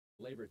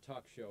Labor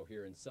talk show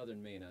here in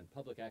southern Maine on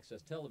public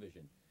access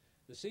television.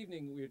 This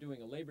evening we are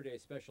doing a Labor Day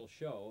special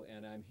show,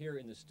 and I'm here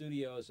in the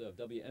studios of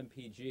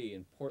WMPG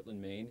in Portland,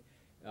 Maine,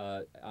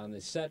 on the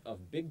set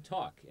of Big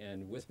Talk.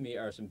 And with me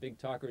are some big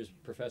talkers,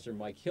 Professor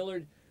Mike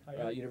Hillard,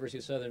 University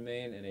of Southern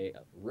Maine, and a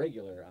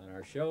regular on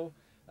our show.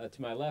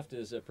 To my left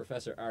is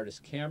Professor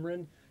Ardis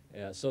Cameron,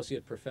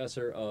 Associate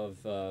Professor of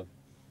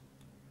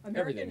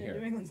everything here.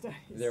 New England Studies.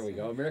 There we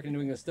go. American and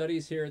New England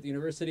Studies here at the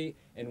university,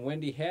 and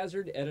Wendy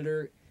Hazard,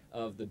 editor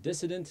of the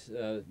Dissonance,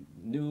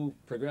 new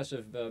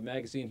progressive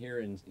magazine here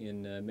in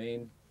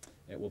Maine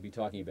that we'll be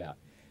talking about.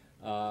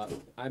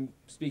 I'm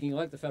speaking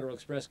like the Federal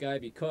Express guy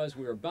because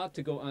we're about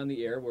to go on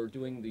the air. We're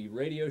doing the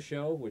radio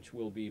show, which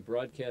will be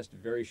broadcast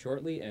very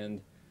shortly,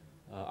 and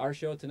our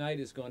show tonight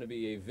is going to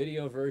be a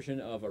video version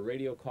of a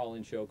radio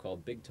call-in show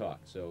called Big Talk.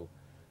 So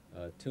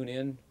tune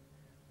in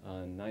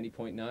on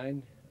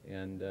 90.9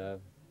 and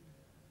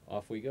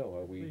off we go.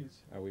 Are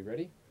we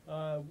ready?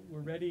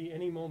 We're ready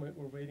any moment.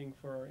 We're waiting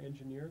for our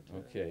engineer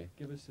to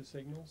give us the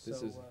signal.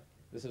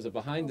 This is a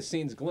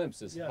behind-the-scenes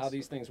glimpse of how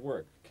these things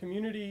work.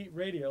 Community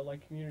radio,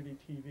 like community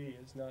TV,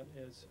 is not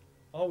as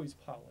always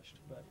polished,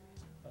 but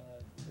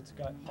it's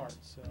got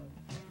hearts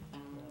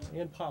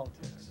and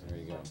politics. There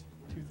you go.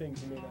 Two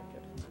things you may not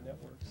get from the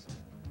networks,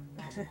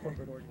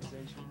 corporate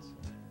organizations.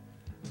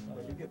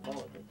 But you get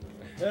politics.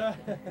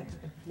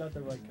 Not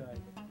the right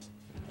kind.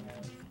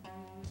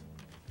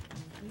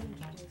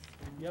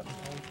 Yep.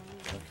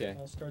 Okay.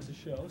 I'll start the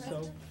show.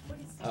 So,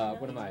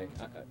 what am I?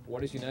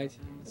 What is Unite?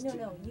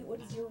 What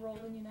is your role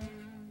in Unite?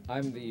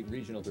 I'm the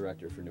regional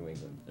director for New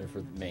England, or for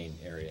the Maine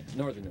area,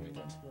 northern New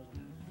England.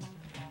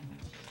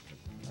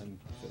 I'm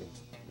sort of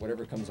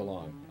whatever comes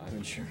along. I'm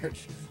in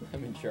charge.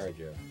 I'm in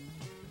charge of.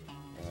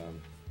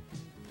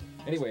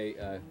 Anyway,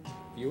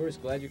 viewers,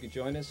 glad you could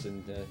join us,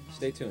 and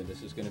stay tuned.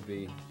 This is going to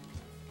be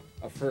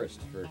a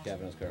first for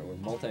Cavanaugh's Car. We're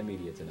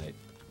multimedia tonight.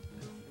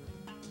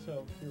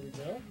 So here we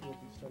go. We'll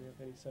be starting up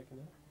any second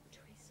now.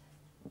 Teresa.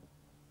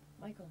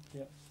 Michael.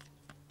 Yeah.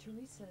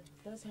 Teresa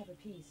does have a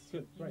piece.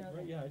 Good. Right.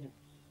 Yeah, I do.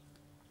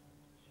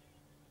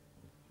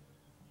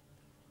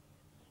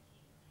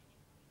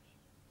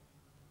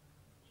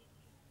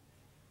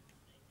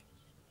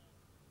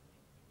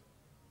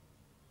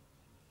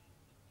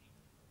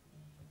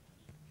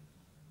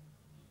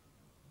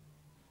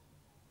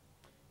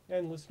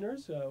 And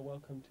listeners,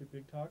 welcome to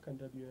Big Talk on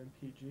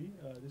WMPG.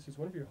 This is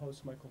one of your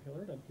hosts, Michael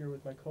Hillard. I'm here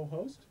with my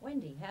co-host,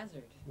 Wendy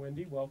Hazard.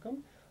 Wendy,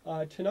 welcome.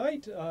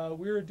 Tonight,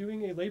 we're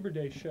doing a Labor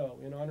Day show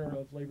in honor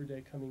of Labor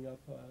Day coming up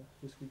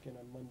this weekend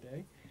on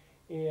Monday.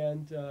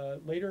 And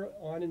later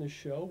on in the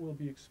show, we'll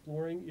be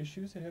exploring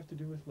issues that have to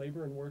do with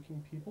labor and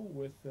working people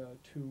with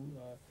two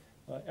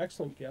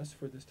excellent guests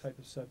for this type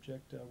of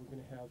subject. We're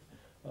going to have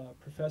a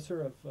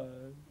professor of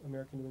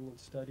American New England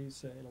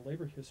Studies and a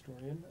labor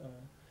historian,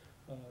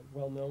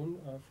 well known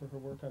for her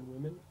work on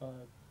women,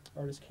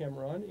 Ardis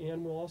Cameron,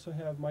 and we'll also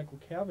have Mike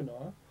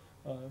Cavanaugh,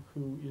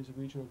 who is a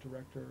regional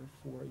director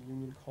for a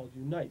union called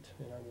Unite,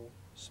 and I will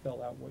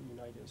spell out what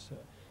Unite is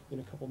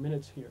in a couple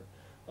minutes here.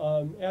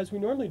 As we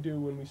normally do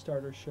when we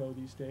start our show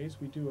these days,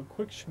 we do a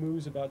quick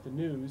schmooze about the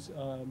news.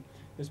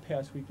 This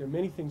past week there are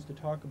many things to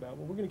talk about,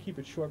 but we're going to keep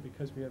it short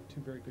because we have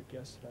two very good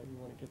guests tonight. We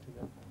want to get to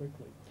them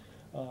quickly.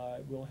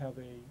 We'll have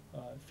a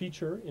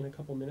feature in a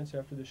couple minutes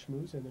after the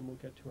schmooze, and then we'll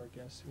get to our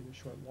guests in a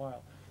short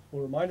while.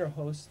 We'll remind our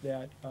hosts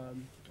that,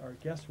 our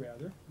guests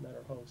rather, not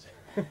our hosts,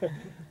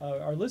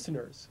 our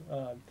listeners,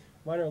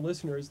 remind our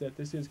listeners that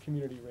this is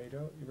community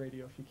radio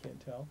if you can't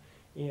tell,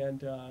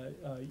 and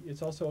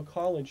it's also a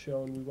call-in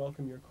show, and we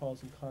welcome your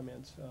calls and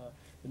comments.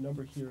 The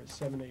number here is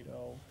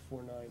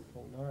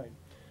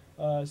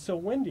 780-4909. So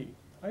Wendy,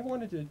 I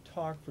wanted to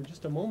talk for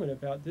just a moment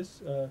about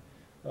this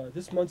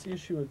this month's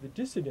issue of the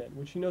Dissident,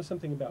 which you know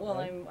something about, well,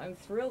 right? I'm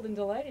thrilled and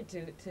delighted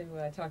to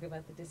talk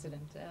about the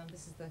Dissident.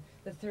 This is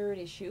the third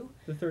issue.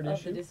 The third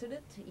issue? Of the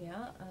Dissident,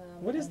 yeah.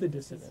 What is the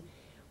Dissident?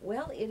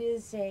 Well, it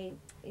is a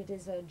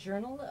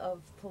journal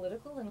of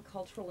political and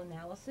cultural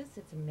analysis.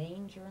 It's a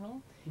Maine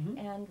journal,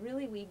 and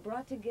really we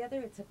brought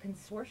together. It's a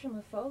consortium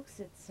of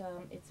folks. It's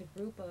a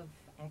group of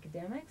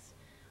academics,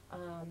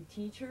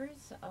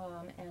 teachers,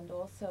 and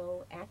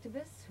also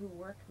activists who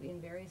work in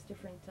various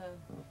different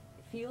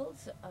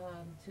fields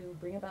to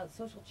bring about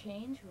social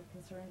change, who are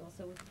concerned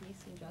also with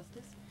peace and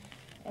justice.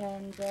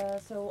 And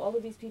so all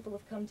of these people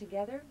have come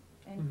together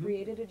and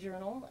created a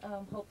journal,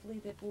 hopefully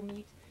that will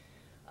meet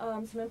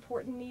some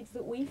important needs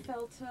that we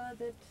felt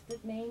that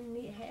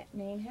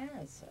Maine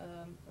has,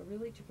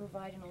 really to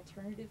provide an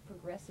alternative,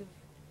 progressive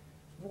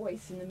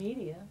voice in the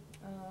media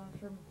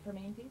for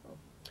Maine people.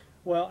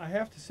 Well, I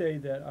have to say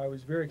that I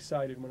was very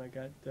excited when I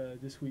got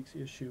this week's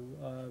issue,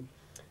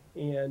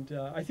 and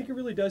I think it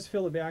really does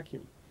fill a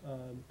vacuum.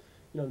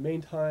 The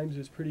Maine Times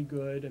is pretty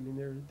good. I mean,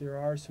 there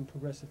are some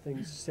progressive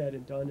things said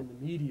and done in the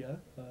media,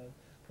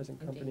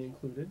 present company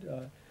included.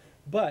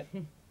 But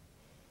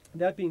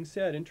that being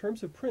said, in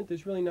terms of print,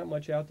 there's really not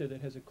much out there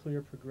that has a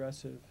clear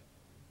progressive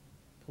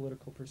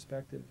political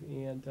perspective.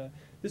 And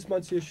this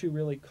month's issue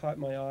really caught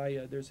my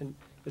eye.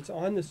 It's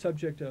on the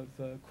subject of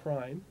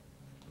crime,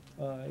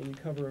 and you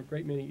cover a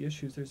great many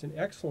issues. There's an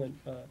excellent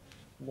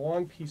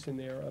long piece in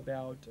there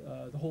about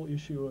the whole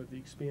issue of the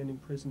expanding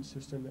prison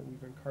system, that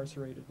we've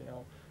incarcerated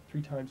now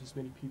 3 times as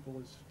many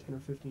people as 10 or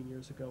 15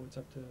 years ago. It's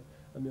up to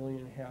 1.5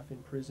 million in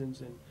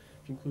prisons, and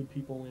if you include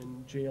people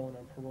in jail and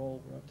on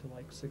parole, we're up to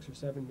like 6 or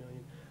 7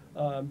 million.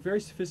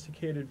 Very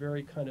sophisticated,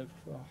 very kind of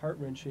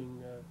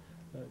heart-wrenching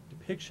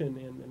depiction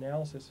and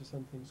analysis of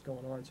some things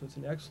going on. So it's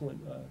an excellent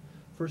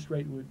first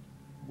rate.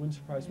 Wouldn't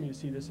surprise me to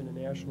see this in a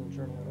national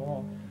journal at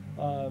all.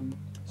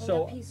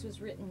 Well, that piece was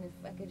written, if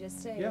I could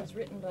just say, yeah. it was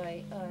written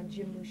by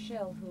Jim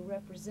Bushell, who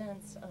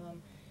represents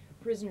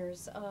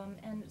prisoners,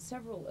 and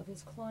several of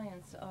his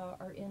clients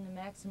are in the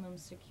maximum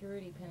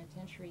security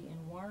penitentiary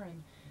in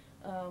Warren,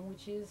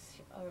 which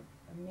is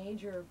a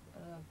major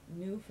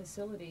new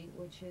facility,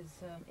 which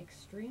is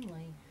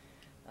extremely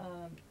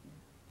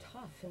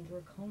tough and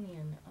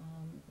draconian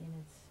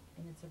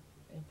in its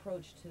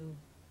approach to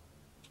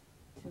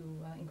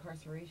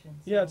incarceration.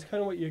 So yeah, it's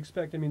kind of what you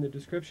expect. I mean, the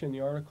description in the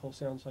article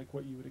sounds like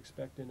what you would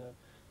expect in a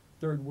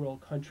third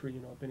world country,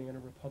 a banana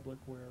republic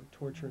where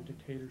torture and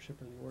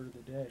dictatorship are the order of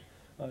the day.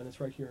 And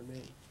it's right here in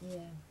Maine. Yeah,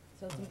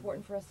 so it's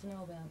important for us to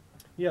know about.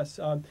 Yes,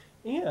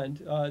 and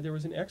there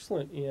was an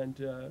excellent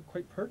and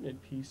quite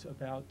pertinent piece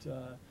about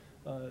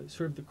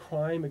sort of the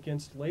crime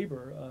against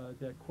labor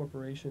that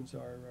corporations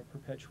are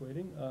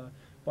perpetuating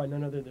by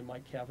none other than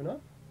Mike Cavanaugh.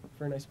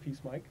 Very nice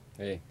piece, Mike.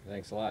 Hey,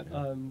 thanks a lot.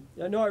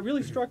 No, it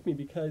really struck me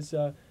because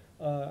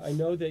I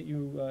know that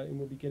you, and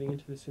we'll be getting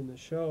into this in the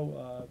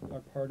show,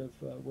 are part of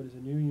what is a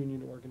new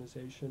union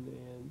organization,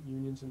 and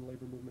unions in the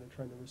labor movement are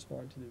trying to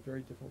respond to the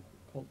very difficult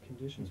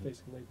conditions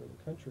facing labor in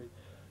the country.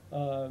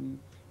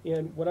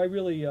 And what I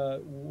really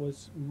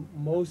was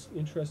most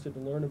interested to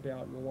learn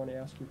about and want to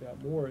ask you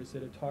about more is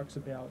that it talks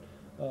about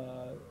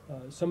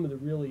some of the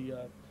really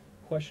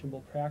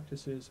questionable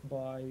practices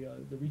by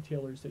the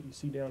retailers that you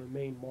see down in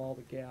Maine, Mall,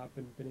 The Gap,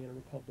 and Banana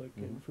Republic,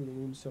 and Fruit of the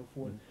Loom, and so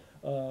forth,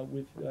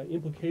 with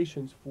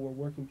implications for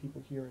working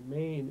people here in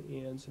Maine,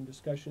 and some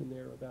discussion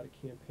there about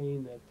a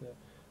campaign that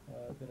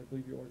I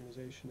believe your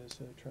organization is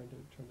trying to.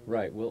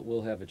 Right.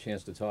 We'll have a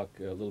chance to talk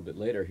a little bit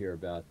later here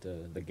about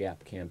the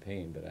GAP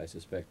campaign, but I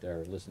suspect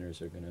our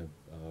listeners are going to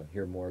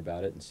hear more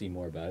about it and see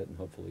more about it, and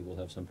hopefully we'll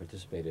have some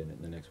participate in it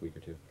in the next week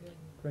or two. Good.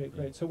 Great,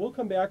 great. So we'll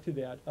come back to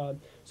that.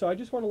 So I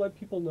just want to let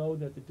people know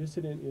that the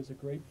Dissident is a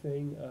great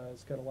thing.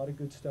 It's got a lot of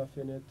good stuff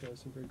in it.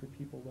 Some very good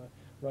people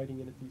writing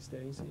in it these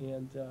days.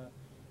 And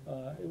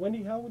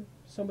Wendy, how would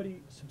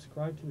somebody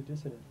subscribe to the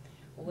Dissident?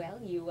 Well,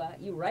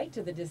 you write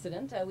to the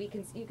Dissident.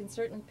 You can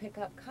certainly pick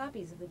up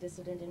copies of the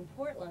Dissident in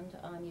Portland.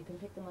 You can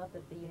pick them up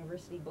at the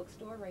University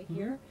Bookstore right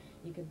here.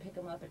 You can pick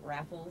them up at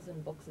raffles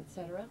and books,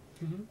 etc.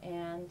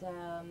 And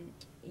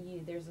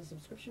there's a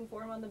subscription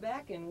form on the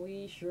back, and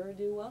we sure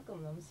do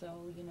welcome them.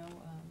 So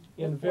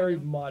and very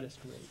modest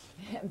rates.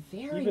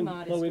 Very even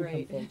modest low-income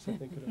rate. folks, I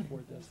think, could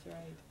afford this. That's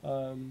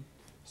right.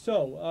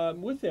 So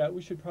with that,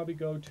 we should probably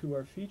go to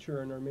our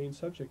feature and our main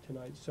subject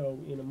tonight. So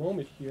in a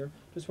moment here,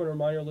 just want to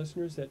remind our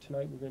listeners that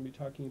tonight we're going to be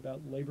talking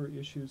about labor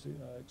issues,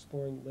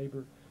 exploring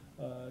labor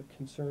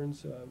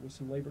concerns with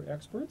some labor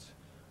experts.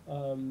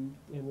 And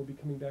we'll be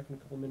coming back in a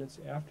couple minutes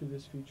after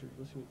this feature,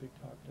 listening to Big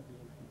Talk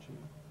WMPG.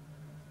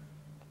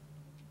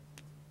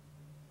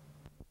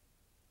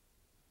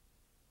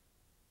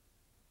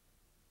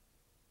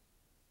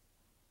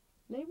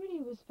 Labor Day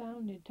was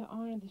founded to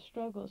honor the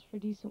struggles for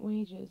decent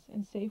wages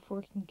and safe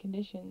working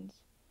conditions.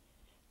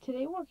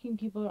 Today, working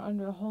people are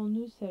under a whole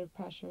new set of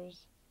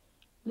pressures.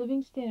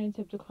 Living standards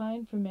have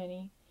declined for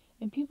many,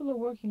 and people are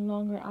working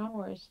longer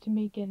hours to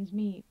make ends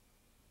meet.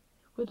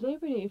 With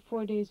Labor Day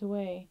 4 days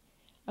away,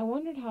 I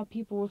wondered how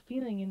people were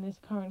feeling in this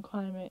current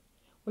climate,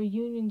 where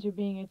unions are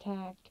being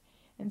attacked,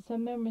 and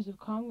some members of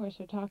Congress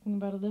are talking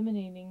about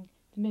eliminating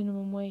the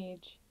minimum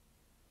wage.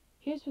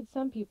 Here's what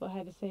some people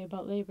had to say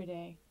about Labor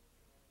Day.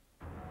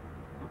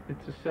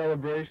 It's a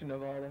celebration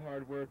of all the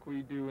hard work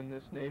we do in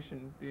this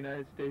nation, the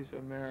United States of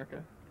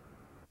America.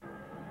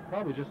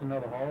 Probably just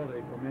another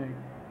holiday for me.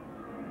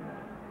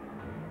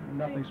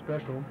 Nothing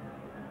special.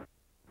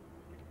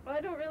 Well, I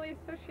don't really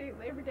associate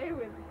Labor Day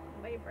with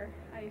labor.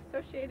 I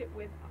associate it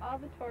with all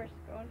the tourists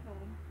going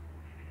home.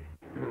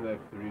 And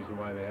that's the reason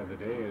why they have the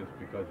day, is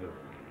because of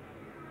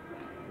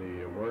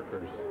the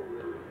workers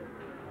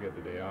get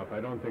the day off.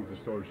 I don't think the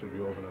stores should be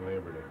open on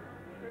Labor Day.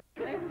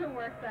 I have to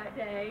work that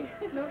day.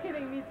 No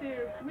kidding, me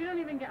too. We don't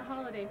even get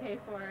holiday pay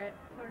for it.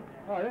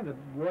 Oh, I think the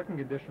working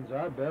conditions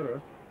are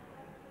better,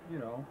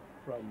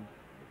 from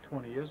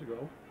 20 years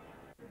ago.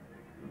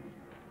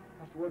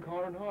 Have to work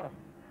harder and harder.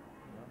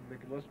 Make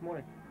less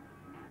money.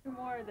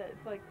 More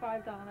that's like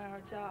 $5 an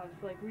hour jobs,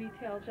 like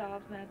retail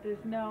jobs and that.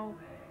 There's no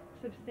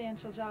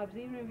substantial jobs.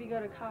 Even if you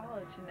go to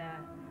college and that,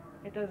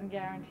 it doesn't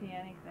guarantee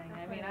anything.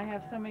 I mean, I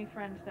have so many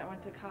friends that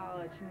went to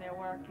college and they're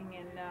working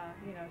in,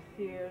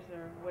 Sears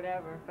or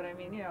whatever. But I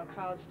mean,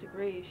 college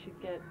degrees should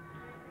get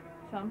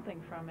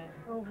something from it.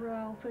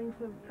 Overall, things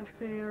are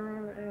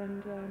fairer,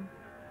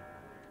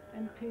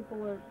 and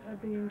people are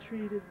being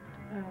treated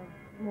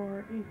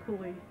more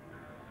equally.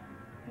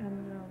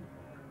 And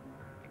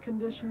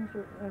conditions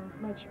are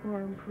much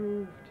more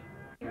improved.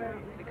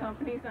 The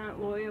companies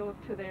aren't loyal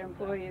to their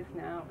employees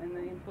now, and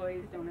the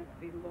employees don't have to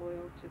be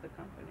loyal to the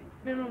company.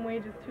 Minimum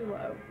wage is too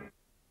low.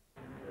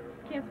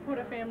 Can't support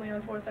a family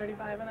on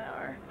 $4.35 an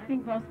hour. I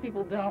think most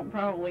people don't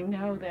probably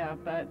know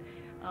that, but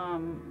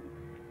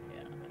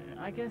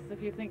I guess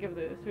if you think of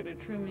the sort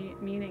of true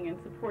meaning in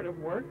support of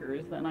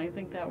workers, then I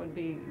think that would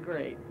be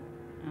great,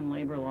 and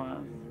labor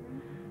laws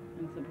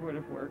in support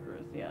of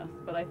workers, yes.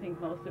 But I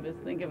think most of us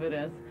think of it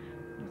as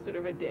sort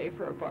of a day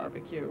for a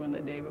barbecue and the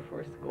day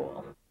before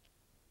school.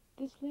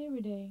 This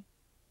Labor Day,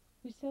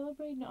 we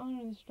celebrate and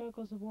honor the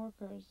struggles of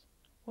workers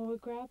while we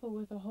grapple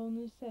with a whole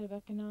new set of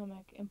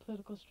economic and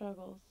political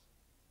struggles.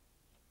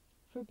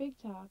 For Big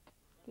Talk,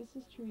 this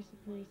is Teresa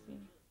Parisi.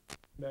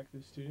 Back to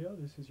the studio.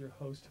 This is your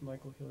host,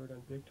 Michael Hillard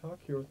on Big Talk,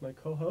 here with my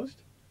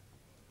co-host,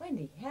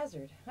 Wendy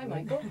Hazard. Hi,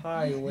 Michael.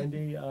 Hi,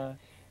 Wendy.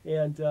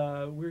 And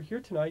we're here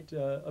tonight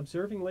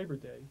observing Labor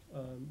Day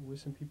with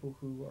some people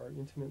who are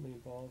intimately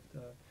involved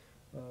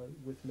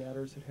with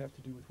matters that have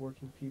to do with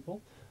working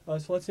people.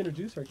 So let's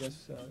introduce our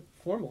guests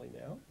formally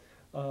now.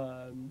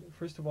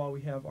 First of all,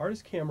 we have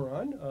Ardis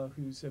Cameron,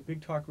 who's a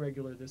Big Talk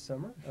regular this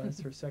summer.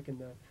 It's her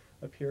second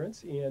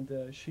appearance,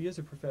 and she is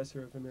a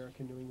professor of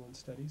American New England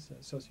Studies,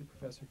 associate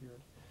professor here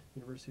at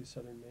University of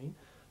Southern Maine,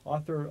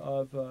 author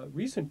of a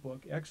recent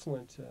book,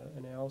 excellent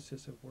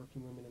analysis of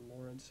working women in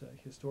Lawrence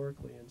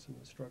historically and some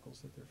of the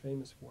struggles that they're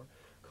famous for,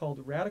 called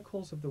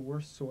Radicals of the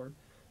Worst Sort,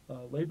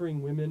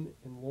 Laboring Women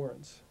in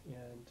Lawrence,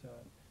 and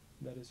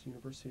that is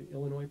University of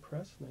Illinois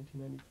Press,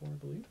 1994, I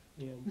believe.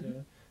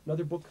 And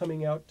another book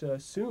coming out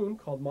soon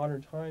called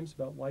Modern Times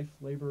about life,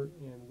 labor,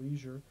 and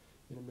leisure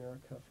in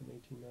America from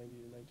 1890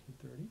 to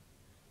 1930.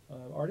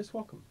 Ardis,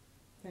 welcome.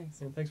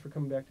 Thanks. And thanks for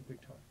coming back to Big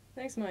Talk.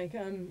 Thanks, Mike.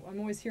 I'm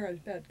always here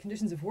about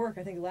conditions of work.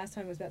 I think the last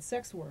time was about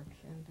sex work,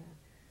 and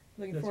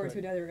looking That's forward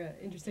right. to another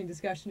interesting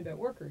discussion about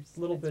workers.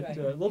 A little That's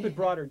bit, right. little bit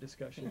broader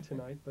discussion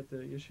tonight, but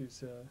the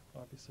issues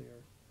obviously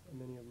are,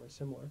 many of them are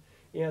similar.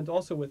 And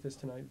also with us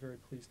tonight, very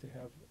pleased to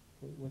have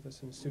with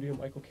us in the studio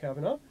Michael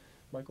Cavanaugh.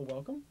 Michael,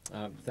 welcome.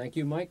 Thank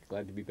you, Mike.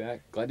 Glad to be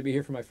back. Glad to be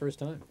here for my first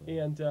time.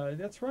 And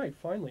that's right,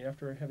 finally,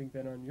 after having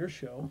been on your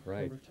show a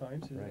number of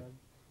times. Right.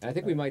 I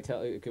think we might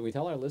tell. Can we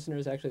tell our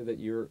listeners actually that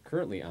you're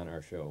currently on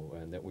our show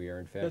and that we are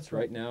in fact That's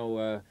right.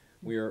 now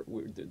we're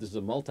this is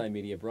a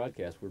multimedia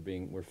broadcast.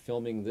 We're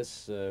filming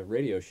this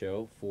radio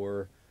show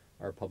for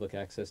our public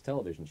access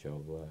television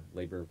show,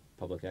 Labor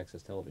Public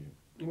Access Television.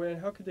 Well,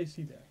 how could they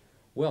see that?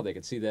 Well, they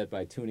could see that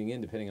by tuning in,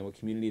 depending on what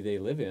community they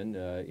live in.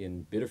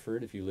 In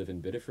Biddeford, if you live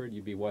in Biddeford,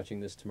 you'd be watching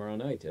this tomorrow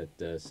night at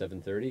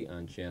 7:30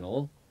 on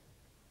channel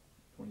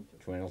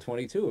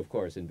 22, of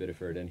course, in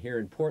Biddeford. And here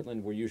in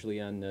Portland, we're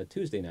usually on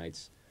Tuesday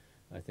nights,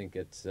 I think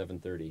at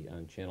 7:30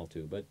 on channel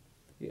 2. But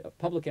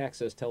public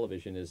access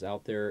television is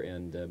out there,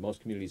 and most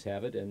communities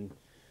have it, and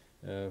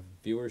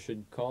viewers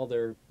should call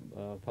their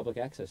public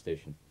access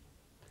station,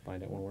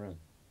 find out when we're on.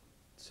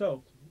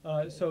 So,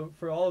 so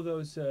for all of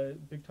those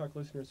Big Talk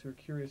listeners who are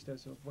curious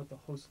as to what the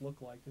hosts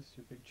look like, this is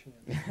your big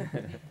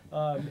chance.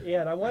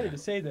 And I wanted to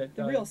say that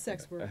the real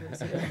sex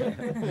workers. I don't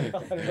know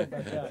about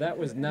that. That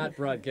was not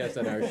broadcast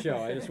on our show.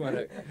 I just want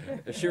to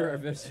assure our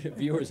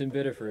viewers in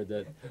Biddeford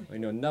that I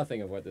know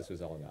nothing of what this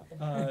was all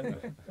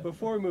about.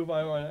 Before we move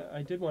on,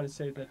 I did want to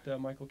say that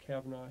Michael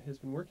Cavanaugh has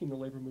been working the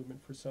labor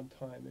movement for some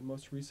time, and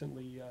most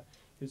recently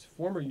his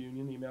former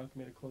union, the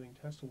Amalgamated Clothing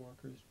Textile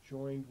Workers,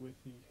 joined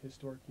with the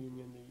historic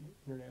union,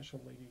 the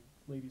International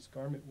Ladies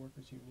Garment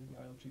Workers Union, the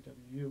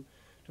ILGWU,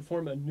 to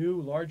form a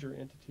new, larger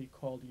entity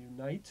called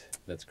Unite.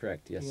 That's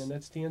correct, yes. And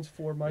that stands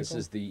for, Michael? This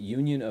is the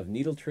Union of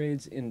Needle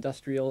Trades,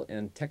 Industrial,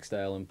 and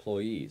Textile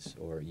Employees,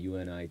 or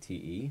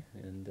UNITE,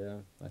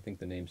 and I think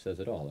the name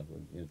says it all.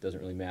 It doesn't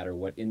really matter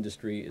what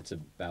industry, it's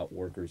about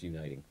workers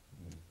uniting.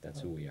 That's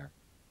who we are.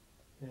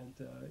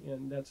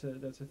 And that's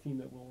a theme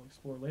that we'll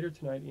explore later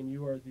tonight, and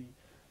you are the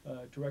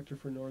director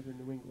for Northern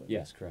New England.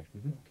 Yes, correct.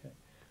 Mm-hmm.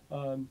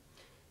 Okay.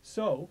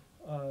 So,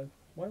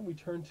 why don't we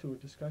turn to a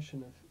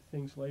discussion of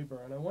things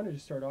labor? And I wanted to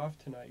start off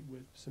tonight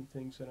with some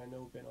things that I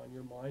know have been on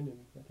your mind, and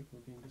I think were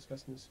being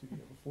discussed in the studio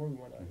before we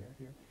went on air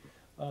here.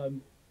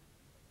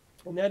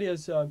 And that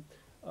is,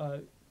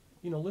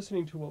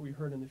 listening to what we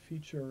heard in the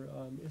feature,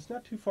 it's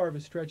not too far of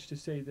a stretch to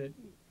say that,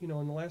 in the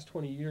last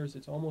 20 years,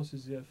 it's almost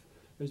as if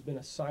there's been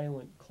a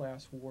silent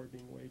class war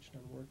being waged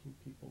on working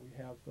people. We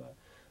have,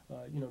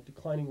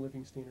 declining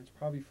living standards,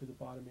 probably for the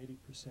bottom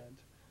 80%.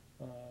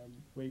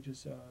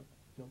 Wages,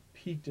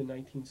 peaked in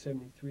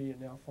 1973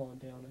 and now fallen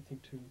down, I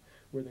think, to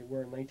where they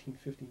were in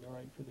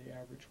 1959 for the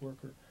average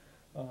worker.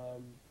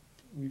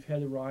 We've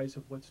had the rise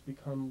of what's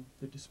become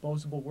the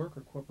disposable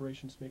worker.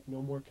 Corporations make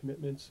no more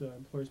commitments,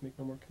 employers make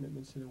no more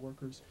commitments to their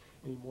workers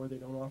anymore. They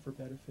don't offer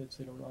benefits,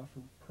 they don't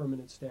offer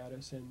permanent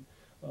status, and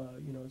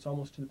it's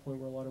almost to the point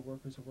where a lot of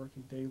workers are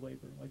working day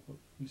labor, like what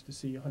we used to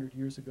see 100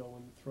 years ago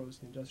in the throes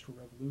of the Industrial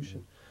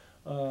Revolution.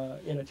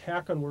 An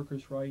attack on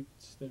workers'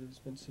 rights that has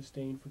been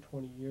sustained for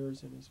 20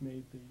 years and has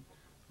made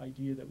the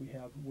idea that we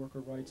have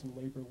worker rights and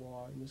labor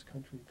law in this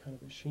country kind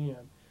of a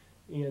sham.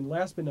 And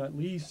last but not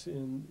least,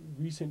 in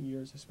recent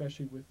years,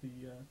 especially with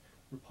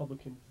the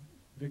Republican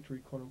victory,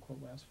 quote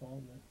unquote, last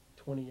fall.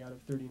 The 20 out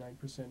of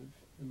 39% of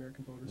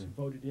American voters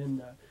voted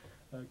in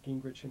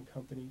Gingrich and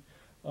company.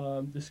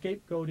 The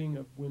scapegoating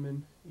of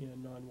women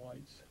and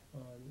non-whites,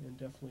 and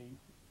definitely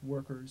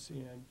workers,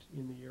 and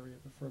in the area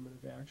of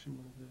affirmative action,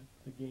 one of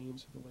the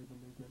gains of the labor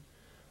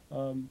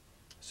movement.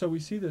 So we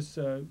see this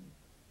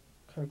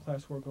kind of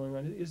class war going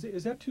on.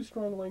 Is that too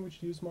strong a language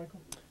to use,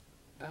 Michael?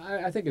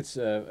 I think it's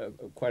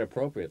quite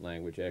appropriate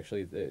language,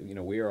 actually.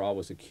 We are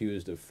always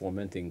accused of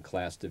fomenting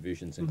class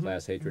divisions and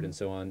class hatred and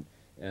so on,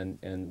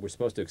 and we're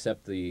supposed to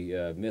accept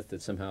the myth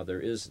that somehow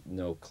there is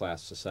no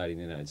class society in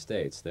the United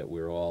States, that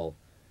we're all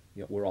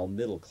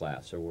middle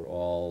class, or we're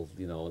all,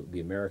 the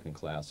American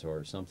class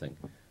or something.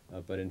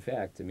 But in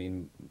fact, I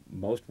mean,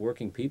 most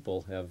working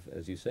people have,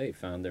 as you say,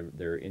 found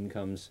their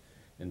incomes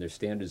and their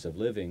standards of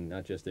living,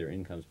 not just their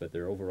incomes, but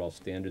their overall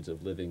standards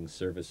of living,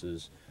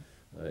 services,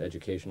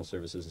 educational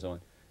services and so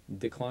on,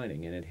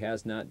 declining. And it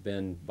has not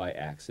been by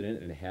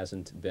accident, and it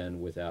hasn't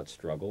been without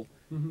struggle,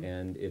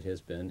 and it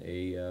has been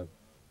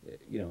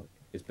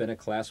it's been a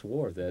class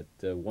war that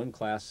one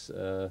class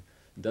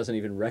doesn't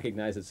even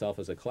recognize itself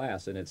as a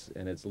class, and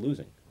it's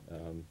losing.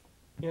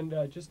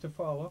 And just to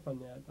follow up on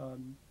that,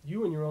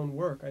 you in your own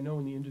work, I know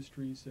in the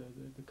industries,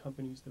 the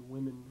companies, the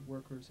women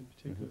workers in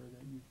particular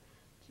that you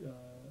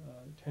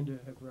tend to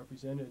have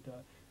represented,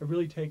 have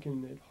really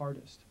taken it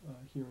hardest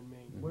here in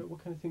Maine.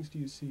 What kind of things do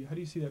you see? How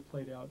do you see that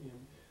played out in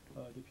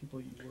the people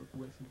you work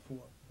with and for?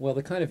 Well,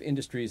 the kind of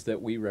industries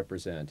that we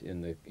represent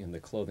in the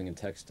clothing and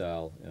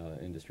textile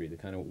industry, the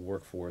kind of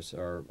workforce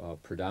are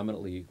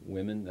predominantly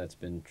women. That's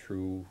been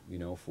true,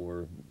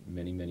 for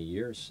many, many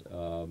years.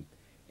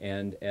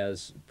 And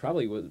as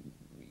probably,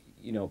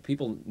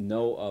 people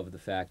know of the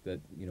fact that,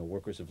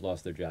 workers have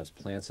lost their jobs.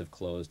 Plants have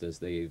closed as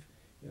they've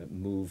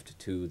moved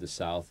to the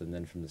south, and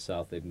then from the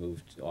south they've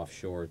moved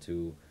offshore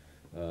to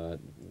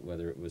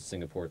whether it was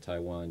Singapore,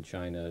 Taiwan,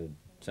 China,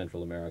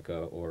 Central America,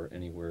 or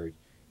anywhere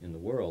in the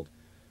world.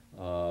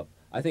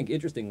 I think,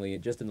 interestingly,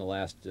 just in the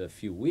last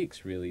few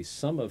weeks, really,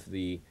 some of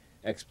the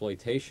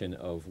exploitation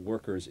of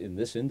workers in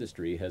this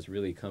industry has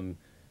really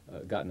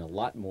gotten a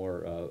lot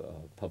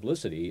more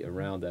publicity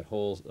around that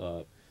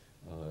whole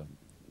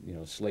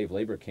slave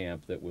labor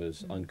camp that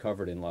was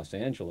uncovered in Los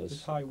Angeles.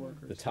 The Thai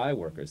workers. The Thai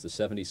workers, the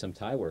 70-some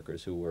Thai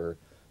workers who were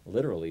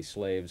literally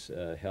slaves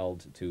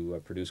held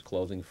to produce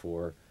clothing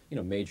for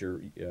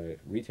major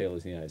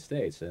retailers in the United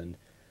States. And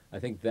I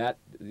think that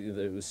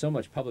there was so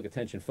much public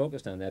attention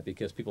focused on that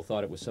because people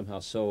thought it was somehow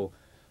so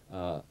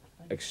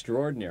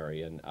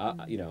extraordinary, and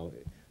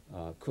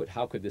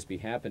how could this be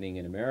happening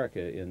in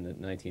America in the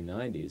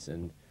 1990s?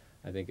 And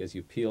I think as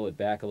you peel it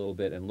back a little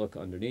bit and look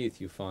underneath,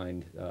 you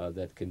find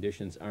that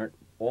conditions aren't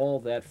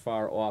all that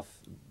far off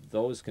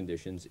those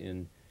conditions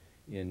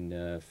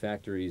in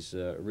factories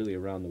really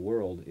around the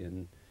world,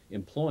 in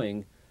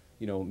employing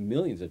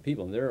millions of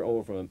people. And there are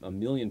over a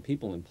million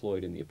people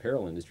employed in the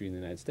apparel industry in the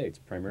United States,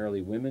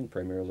 primarily women,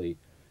 primarily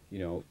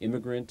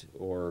immigrant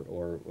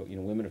or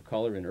women of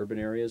color in urban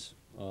areas,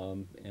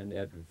 and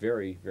at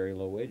very, very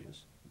low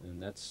wages.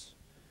 And that's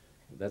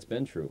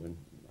been true. And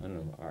I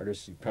don't know,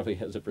 Ardis probably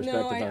has a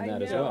perspective on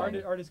that as well.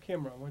 Ardis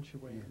Cameron, why don't you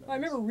weigh in? I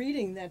remember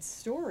reading that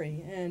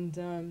story,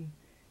 and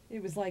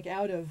it was like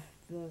out of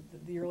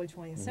the early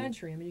 20th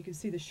century. I mean, you could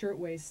see the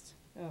shirtwaist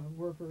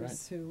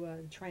workers who,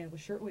 Triangle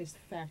Shirtwaist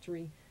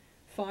Factory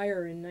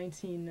fire in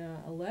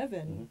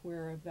 1911,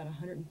 where about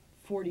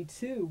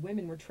 142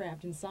 women were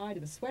trapped inside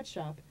of a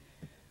sweatshop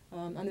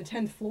on the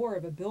 10th floor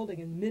of a building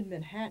in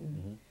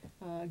mid-Manhattan.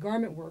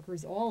 Garment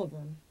workers, all of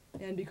them.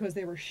 And because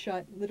they were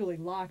literally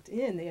locked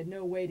in, they had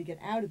no way to get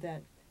out of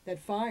that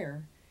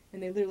fire,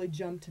 and they literally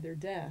jumped to their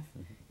death.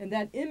 And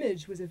that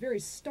image was a very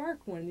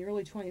stark one in the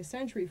early 20th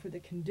century for the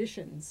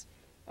conditions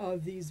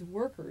of these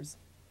workers,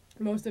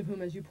 most of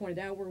whom, as you pointed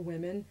out, were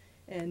women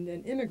and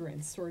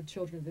immigrants or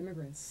children of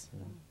immigrants.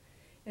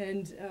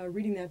 And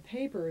reading that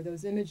paper,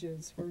 those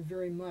images were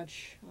very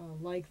much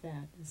like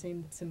that, the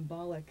same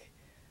symbolic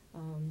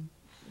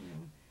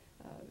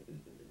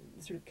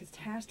sort of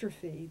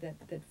catastrophe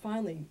that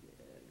finally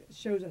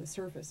shows on the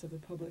surface of the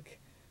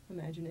public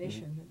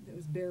imagination that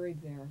was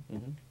buried there.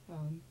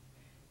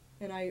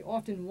 And I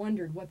often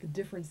wondered what the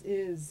difference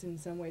is in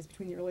some ways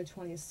between the early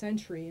 20th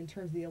century in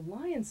terms of the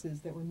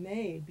alliances that were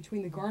made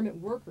between the garment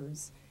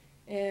workers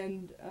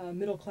and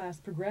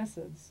middle-class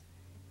progressives,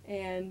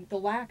 and the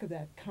lack of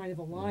that kind of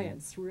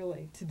alliance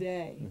really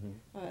today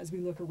as we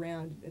look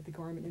around at the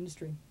garment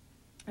industry.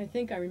 I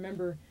think I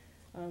remember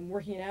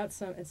working it out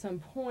at some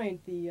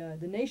point. The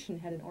Nation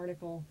had an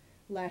article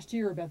last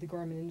year about the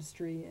garment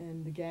industry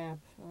and the Gap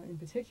in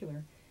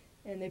particular,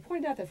 and they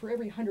pointed out that for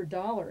every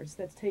 $100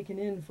 that's taken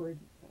in for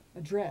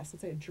a dress,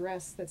 let's say a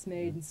dress that's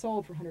made and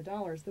sold for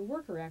 $100, the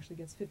worker actually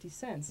gets 50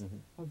 cents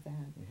of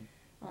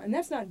that. And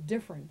that's not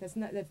different. That's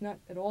not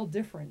at all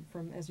different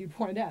from, as you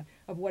pointed out,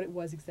 of what it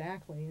was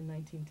exactly in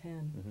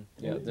 1910.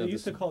 Mm-hmm. Yeah, they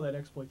used to call that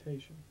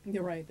exploitation.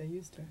 You're right. They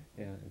used to.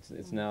 Yeah,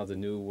 it's now the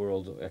New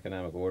World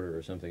Economic Order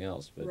or something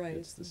else, but right,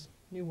 it's this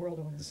New World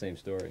Order. The same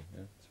story.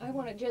 Yeah. I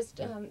want to just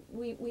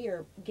we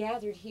are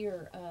gathered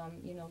here,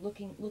 you know,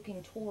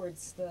 looking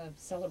towards the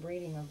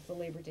celebrating of the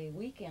Labor Day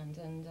weekend,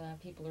 and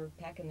people are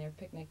packing their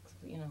picnic,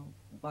 you know,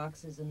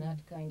 boxes and that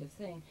kind of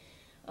thing.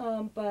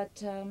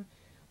 But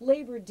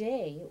Labor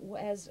Day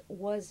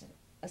was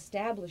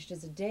established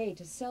as a day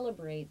to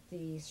celebrate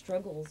the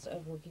struggles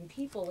of working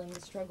people and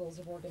the struggles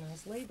of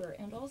organized labor,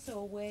 and also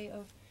a way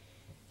of,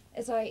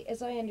 as I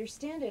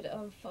understand it,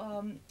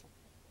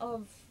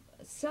 of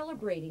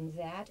celebrating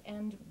that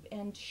and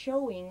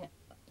showing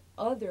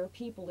other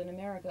people in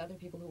America, other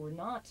people who were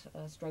not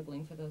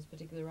struggling for those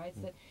particular rights,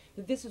 that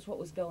this is what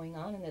was going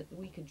on, and that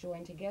we could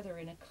join together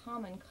in a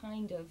common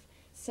kind of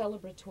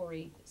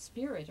celebratory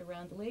spirit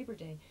around Labor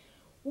Day.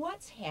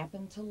 What's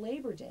happened to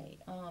Labor Day?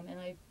 And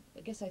I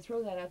guess I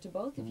throw that out to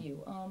both of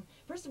you.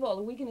 First of all,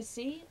 are we going to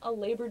see a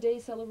Labor Day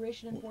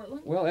celebration in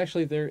Portland? Well,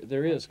 actually,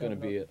 there is going to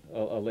be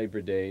a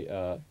Labor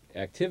Day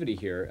activity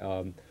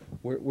here.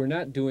 We're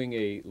not doing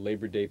a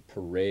Labor Day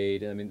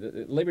parade. I mean,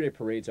 the Labor Day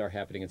parades are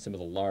happening in some of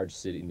the large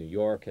cities. New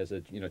York has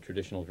a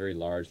traditional, very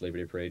large Labor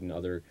Day parade, and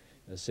other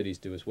cities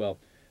do as well.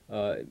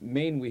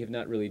 Maine, we have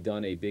not really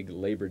done a big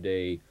Labor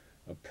Day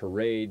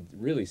parade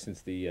really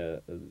since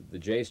the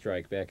J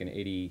strike back in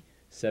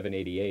 '87,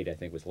 '88. I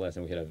think was the last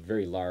time we had a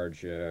very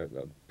large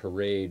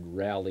parade,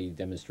 rally,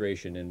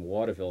 demonstration in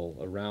Waterville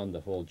around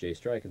the whole J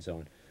strike and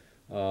so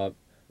on.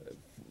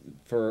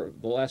 For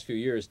the last few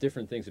years,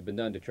 different things have been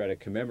done to try to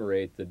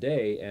commemorate the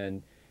day,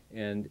 and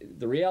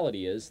the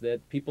reality is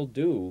that people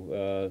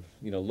do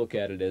look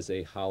at it as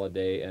a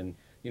holiday, and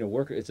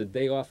it's a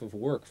day off of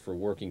work for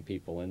working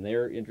people, and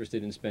they're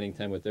interested in spending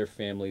time with their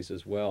families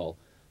as well.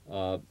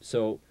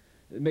 So,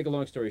 to make a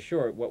long story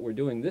short, what we're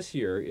doing this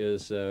year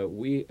is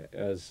we,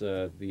 as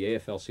the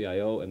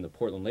AFL-CIO and the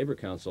Portland Labor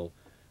Council,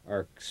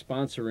 are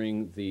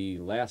sponsoring the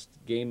last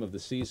game of the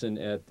season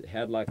at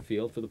Hadlock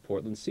Field for the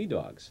Portland Sea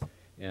Dogs.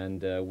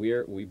 And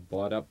we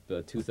bought up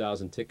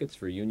 2,000 tickets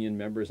for union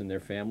members and their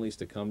families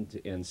to come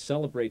and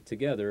celebrate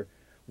together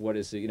what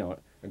is a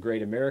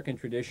great American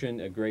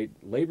tradition, a great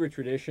labor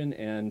tradition,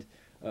 and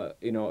a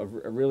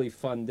really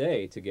fun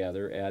day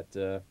together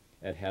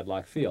at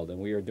Hadlock Field.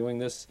 And we are doing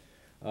this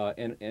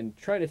and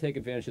try to take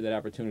advantage of that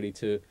opportunity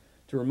to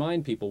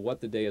remind people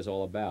what the day is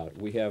all about.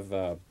 We have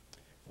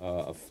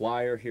a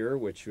flyer here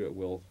which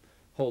will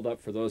hold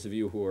up for those of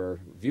you who are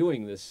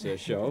viewing this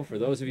show. For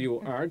those of you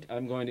who aren't,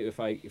 I'm going to, if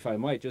I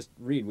might, just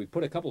read. We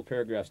put a couple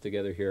paragraphs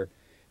together here,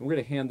 and we're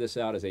going to hand this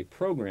out as a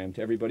program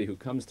to everybody who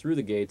comes through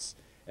the gates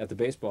at the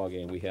baseball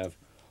game. We have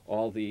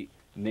all the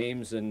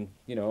names and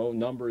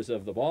numbers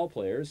of the ball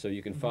players, so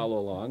you can follow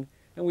along,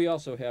 and we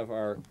also have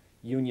our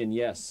Union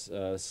Yes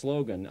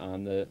slogan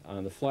on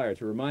the flyer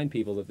to remind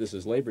people that this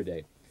is Labor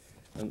Day.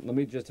 And let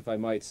me just, if I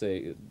might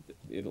say,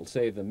 it'll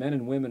say, the men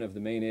and women of the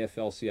Maine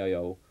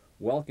AFL-CIO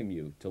welcome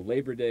you to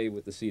Labor Day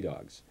with the Sea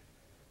Dogs.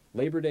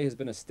 Labor Day has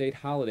been a state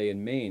holiday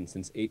in Maine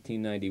since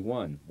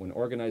 1891, when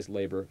organized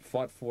labor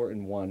fought for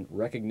and won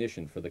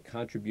recognition for the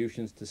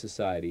contributions to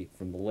society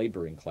from the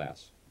laboring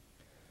class.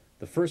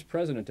 The first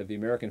president of the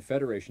American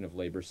Federation of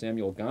Labor,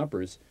 Samuel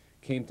Gompers,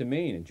 came to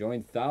Maine and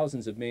joined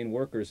thousands of Maine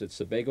workers at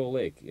Sebago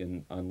Lake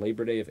on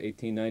Labor Day of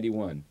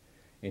 1891,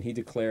 and he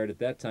declared at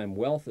that time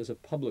wealth is a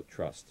public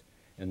trust,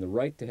 and the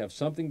right to have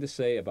something to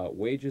say about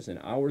wages and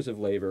hours of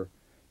labor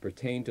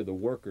pertain to the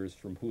workers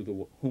from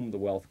whom the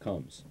wealth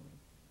comes.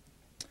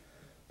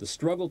 The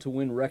struggle to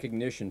win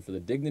recognition for the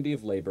dignity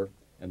of labor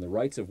and the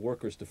rights of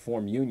workers to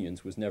form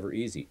unions was never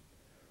easy.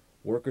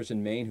 Workers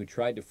in Maine who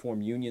tried to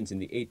form unions in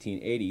the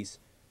 1880s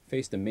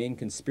faced a Maine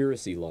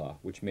conspiracy law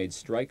which made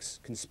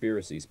strikes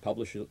conspiracies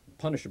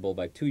punishable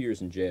by 2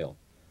 years in jail.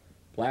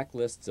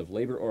 Blacklists of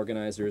labor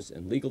organizers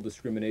and legal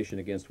discrimination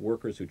against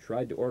workers who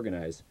tried to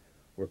organize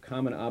were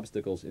common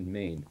obstacles in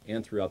Maine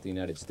and throughout the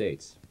United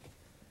States.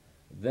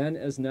 Then,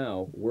 as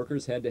now,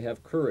 workers had to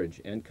have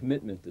courage and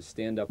commitment to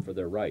stand up for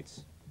their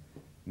rights.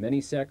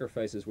 Many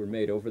sacrifices were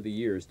made over the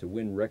years to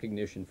win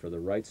recognition for the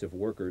rights of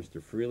workers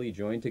to freely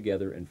join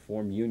together and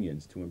form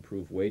unions to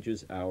improve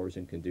wages, hours,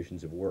 and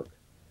conditions of work.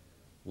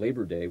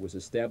 Labor Day was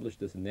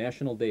established as a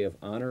national day of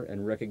honor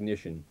and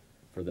recognition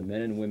for the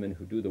men and women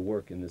who do the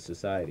work in this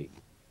society.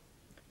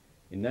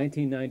 In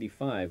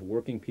 1995,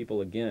 working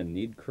people again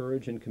need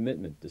courage and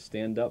commitment to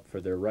stand up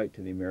for their right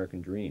to the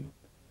American dream.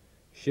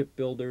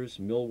 Shipbuilders,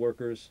 mill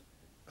workers,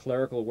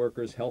 clerical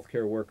workers,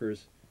 healthcare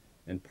workers,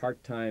 and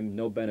part-time,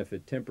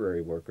 no-benefit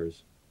temporary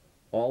workers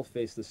all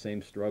face the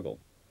same struggle,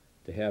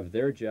 to have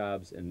their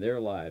jobs and their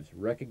lives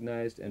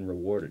recognized and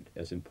rewarded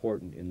as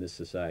important in this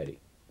society.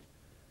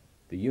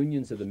 The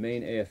unions of the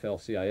Maine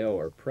AFL-CIO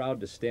are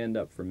proud to stand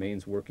up for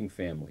Maine's working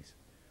families.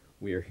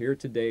 We are here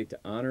today to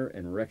honor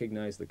and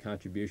recognize the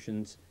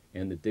contributions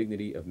and the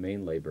dignity of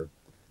Maine labor.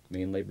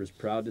 Maine Labor is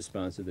proud to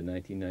sponsor the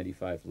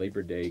 1995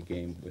 Labor Day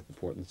game with the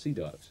Portland Sea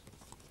Dogs.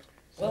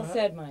 Well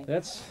said, Mike.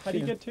 That's How do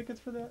you get tickets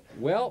for that?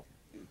 Well,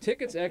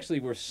 tickets actually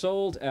were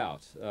sold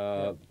out.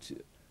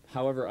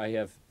 However, I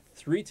have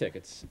 3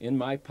 tickets in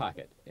my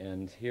pocket,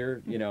 and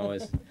here,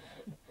 as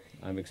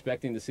I'm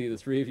expecting to see the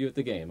 3 of you at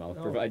the game. I'll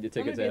provide you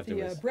tickets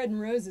afterwards. At the Bread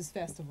and Roses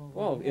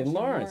Festival. In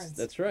Lawrence.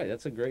 That's right.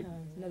 That's a great.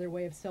 Another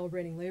way of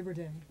celebrating Labor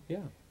Day. Yeah.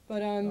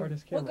 But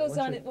Ardis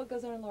Cameron, what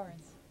goes on in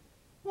Lawrence?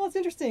 Well, it's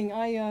interesting.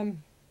 I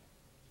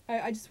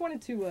just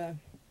wanted to.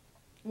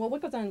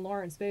 What goes on in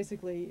Lawrence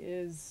basically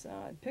is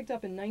picked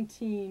up in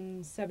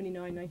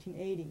 1979,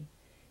 1980,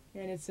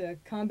 and it's a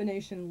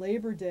combination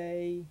Labor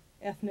Day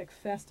ethnic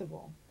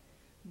festival.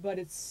 But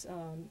it's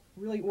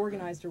really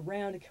organized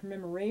around a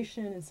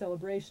commemoration and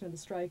celebration of the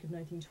strike of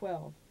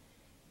 1912.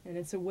 And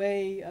it's a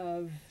way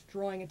of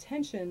drawing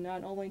attention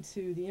not only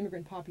to the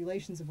immigrant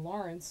populations of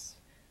Lawrence,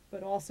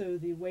 but also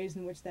the ways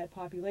in which that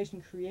population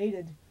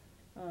created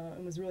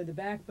and was really the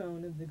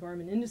backbone of the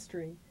garment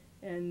industry,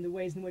 and the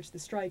ways in which the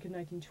strike of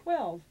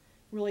 1912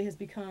 really has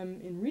become,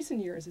 in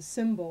recent years, a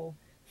symbol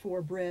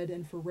for bread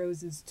and for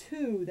roses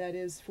too, that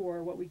is,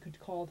 for what we could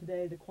call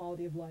today the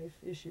quality of life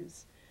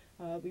issues.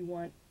 We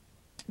want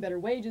better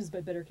wages,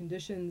 but better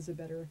conditions, a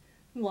better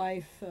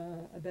life,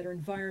 a better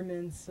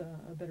environment,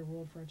 a better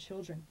world for our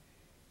children.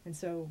 And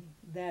so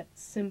that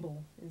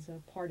symbol is a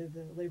part of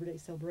the Labor Day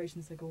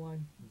celebrations that go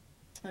on,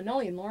 not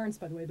only in Lawrence,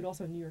 by the way, but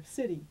also in New York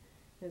City.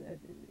 It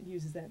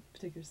uses that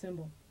particular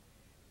symbol.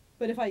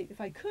 But if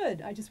I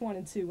could, I just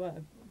wanted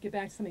to get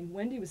back to something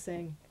Wendy was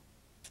saying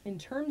in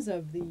terms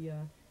of the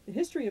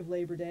history of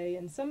Labor Day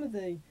and some of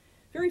the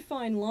very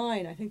fine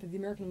line I think that the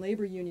American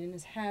Labor Union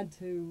has had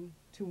to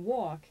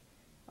walk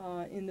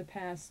in the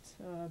past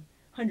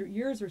 100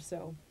 years or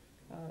so.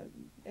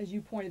 As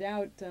you pointed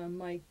out,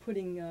 Mike,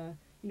 putting a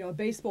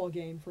baseball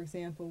game, for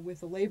example,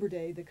 with the Labor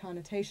Day, the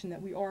connotation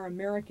that we are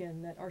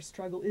American, that our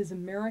struggle is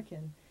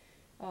American.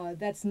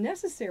 That's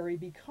necessary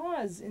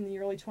because in the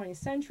early 20th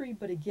century,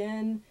 but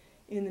again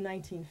in the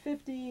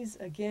 1950s,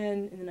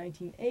 again in the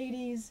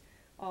 1980s,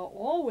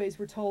 always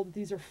we're told that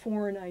these are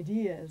foreign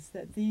ideas,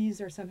 that these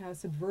are somehow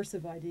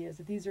subversive ideas,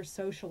 that these are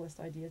socialist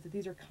ideas, that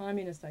these are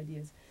communist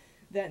ideas,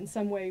 that in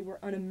some way we're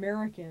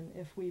un-American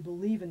if we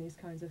believe in these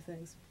kinds of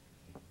things.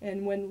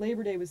 And when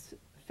Labor Day was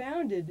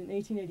founded in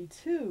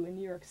 1882 in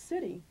New York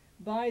City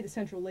by the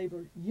Central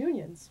Labor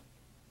Unions,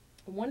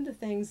 one of the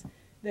things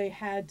they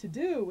had to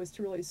do was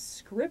to really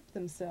script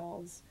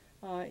themselves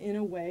in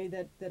a way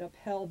that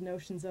upheld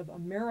notions of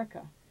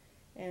America,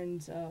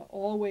 and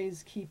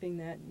always keeping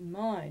that in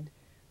mind.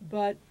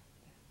 But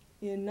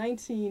in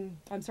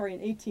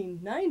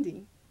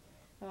 1890,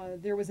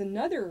 there was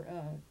another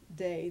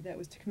day that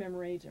was to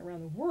commemorate around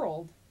the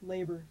world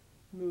labor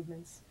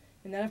movements,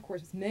 and that of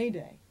course was May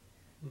Day.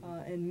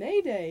 And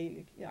May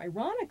Day,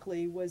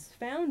 ironically, was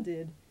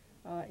founded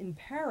in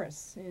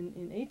Paris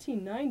in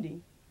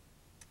 1890,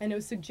 and it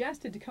was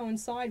suggested to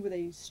coincide with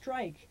a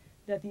strike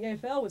that the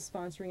AFL was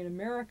sponsoring in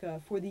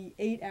America for the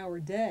 8-hour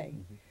day.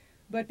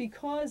 But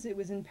because it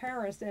was in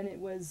Paris and it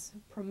was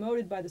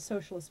promoted by the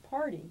Socialist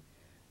Party,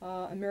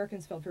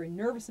 Americans felt very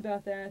nervous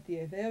about that.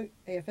 The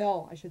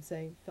AFL, I should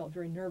say, felt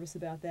very nervous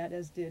about that,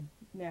 as did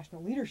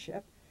national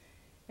leadership.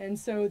 And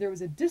so there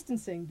was a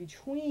distancing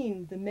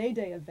between the May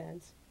Day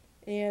event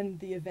and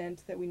the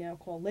event that we now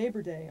call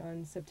Labor Day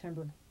on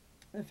September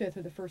the 5th,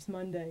 or the first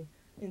Monday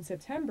in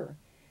September.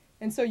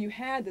 And so you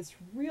had this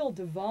real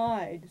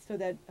divide, so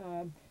that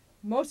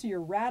most of your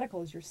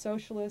radicals, your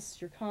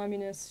socialists, your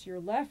communists, your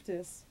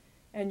leftists,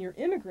 and your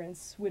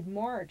immigrants would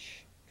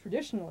march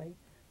traditionally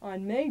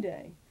on May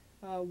Day,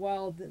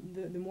 while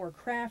the more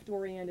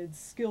craft-oriented,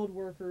 skilled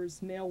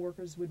workers, male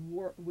workers would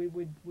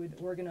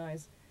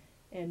organize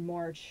and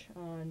march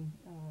on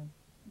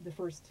the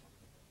first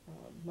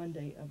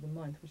Monday of the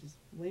month, which is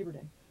Labor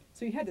Day.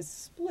 So you had this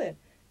split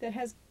that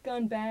has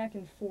gone back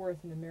and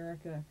forth in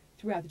America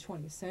throughout the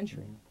 20th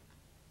century.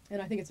 And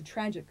I think it's a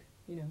tragic,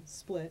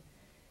 split.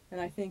 And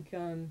I think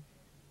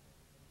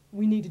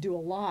we need to do a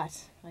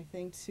lot, I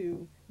think,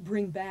 to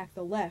bring back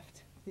the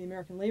left, the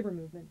American labor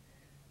movement.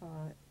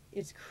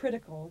 It's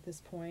critical at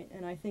this point,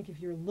 and I think if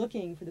you're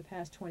looking for the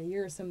past 20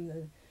 years, some of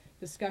the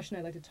discussion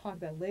I'd like to talk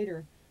about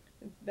later,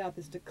 about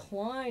this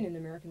decline in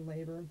American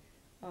labor,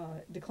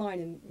 decline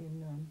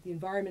in the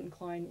environment,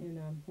 decline in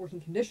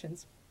working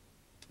conditions,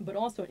 but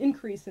also an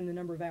increase in the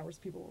number of hours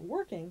people are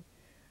working.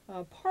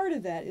 Part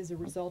of that is a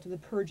result of the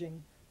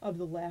purging of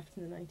the left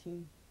in the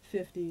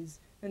 1950s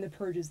and the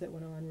purges that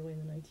went on really in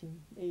the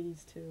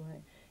 1980s too.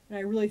 And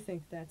I really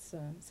think that's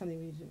something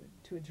we need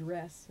to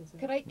address.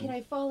 Can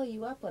I follow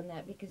you up on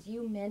that, because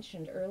you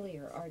mentioned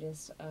earlier,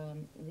 Ardis,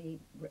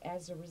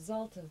 as a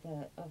result of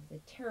the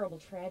terrible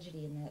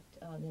tragedy in that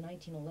the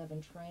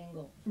 1911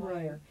 Triangle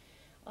Fire,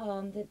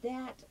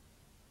 that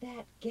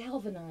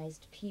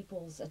galvanized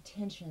people's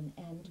attention,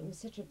 and it was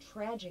such a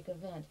tragic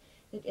event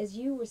that, as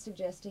you were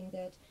suggesting,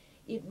 that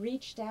it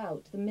reached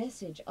out, the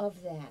message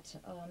of that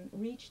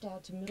reached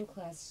out to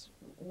middle-class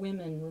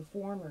women,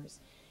 reformers,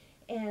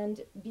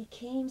 and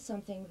became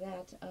something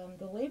that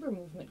the labor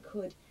movement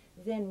could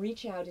then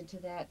reach out into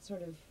that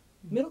sort of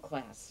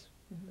middle-class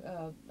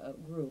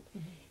group.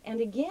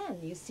 And again,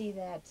 you see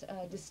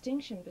that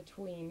distinction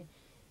between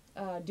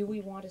do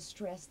we want to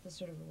stress the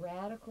sort of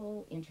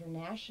radical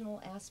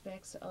international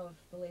aspects of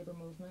the labor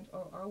movement,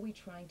 or are we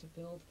trying to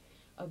build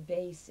a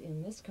base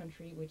in this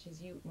country, which,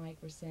 as you, Mike,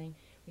 were saying,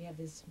 we have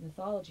this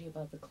mythology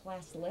about the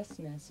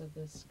classlessness of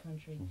this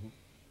country.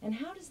 And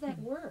how does that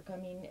work? I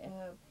mean,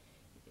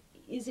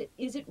 is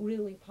it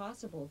really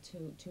possible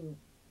to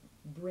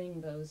bring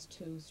those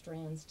two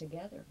strands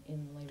together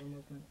in the labor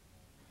movement?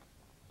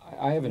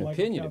 I have an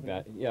opinion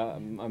about it. Yeah,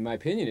 my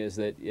opinion is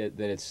that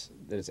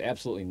it's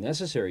absolutely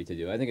necessary to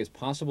do. I think it's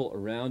possible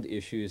around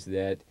issues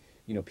that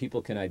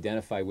people can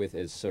identify with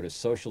as sort of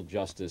social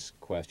justice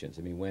questions.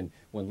 I mean,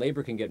 when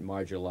labor can get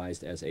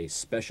marginalized as a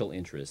special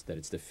interest, that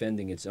it's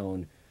defending its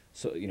own,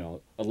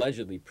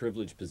 allegedly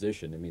privileged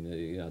position. I mean,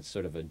 it's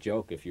sort of a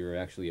joke if you're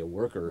actually a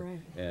worker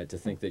to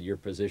think that your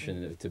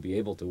position to be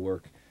able to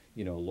work,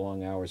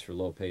 long hours for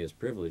low pay is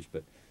privileged.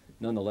 But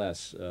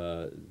nonetheless,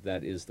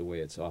 that is the way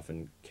it's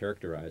often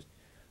characterized.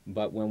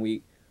 But when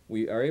we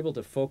are able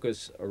to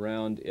focus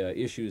around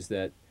issues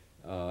that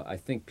I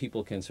think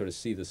people can sort of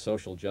see the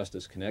social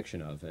justice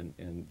connection of,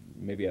 and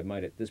maybe I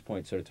might at this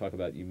point sort of talk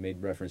about, you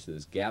made reference to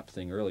this gap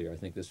thing earlier. I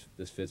think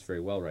this fits very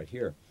well right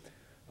here.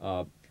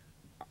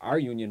 Our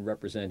union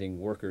representing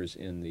workers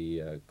in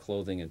the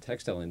clothing and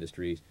textile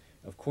industries,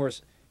 of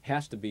course,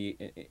 has to be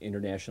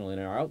international in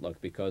our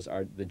outlook because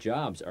the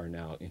jobs are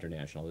now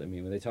international. I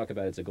mean, when they talk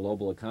about it's a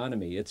global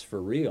economy, it's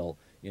for real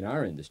in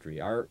our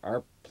industry.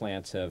 Our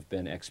plants have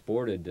been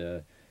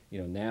exported.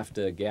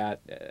 NAFTA,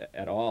 GATT,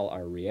 et al.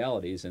 Are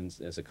realities, and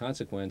as a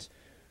consequence,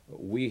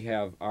 we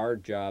have our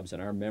jobs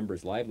and our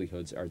members'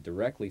 livelihoods are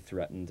directly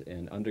threatened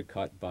and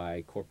undercut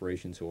by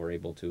corporations who are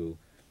able to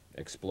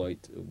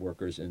exploit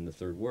workers in the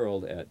third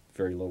world at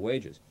very low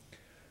wages.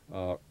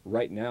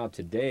 Right now,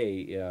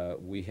 today,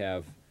 we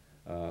have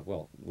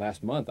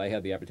last month I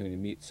had the opportunity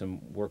to meet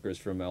some workers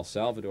from El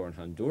Salvador and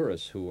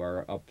Honduras who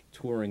are up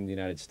touring the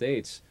United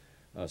States,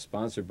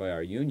 sponsored by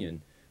our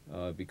union,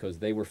 because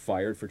they were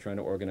fired for trying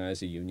to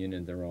organize a union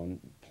in their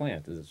own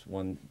plant. There's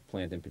one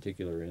plant in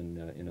particular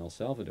in El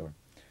Salvador.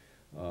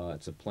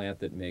 It's a plant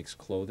that makes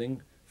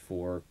clothing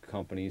for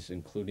companies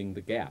including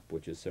the Gap,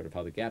 which is sort of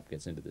how the Gap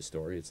gets into the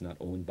story. It's not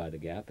owned by the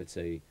Gap. It's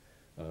a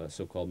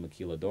so-called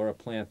maquiladora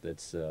plant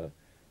that's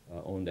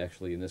owned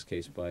actually in this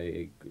case by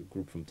a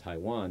group from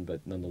Taiwan,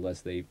 but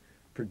nonetheless they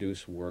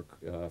produce work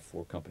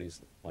for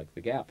companies like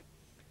the Gap.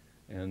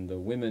 And the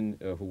women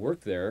who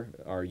work there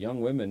are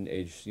young women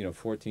aged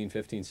 14,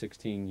 15,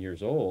 16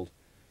 years old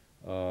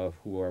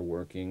who are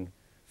working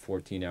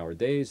 14-hour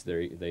days.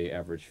 They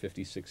average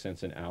 56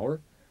 cents an hour,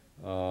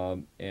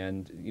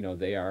 and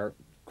they are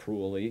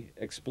cruelly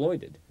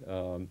exploited.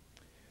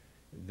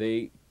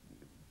 They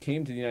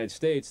came to the United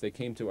States, they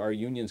came to our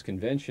union's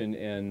convention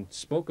and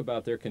spoke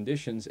about their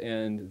conditions,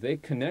 and they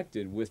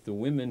connected with the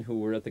women who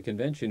were at the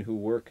convention who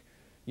work,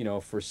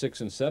 for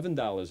 $6 and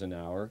 $7 an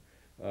hour,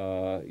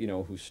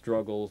 who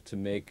struggle to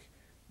make,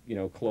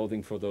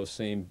 clothing for those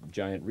same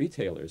giant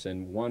retailers.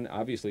 And one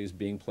obviously is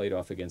being played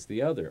off against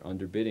the other, one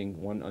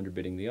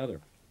underbidding the other.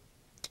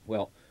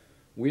 Well,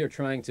 we are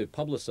trying to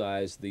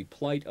publicize the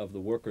plight of the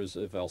workers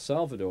of El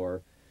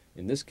Salvador,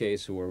 in this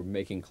case, who are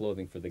making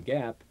clothing for the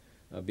Gap,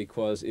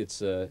 because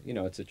it's a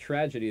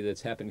tragedy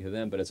that's happening to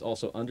them, but it's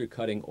also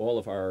undercutting all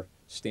of our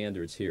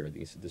standards here,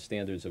 the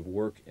standards of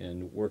work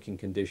and working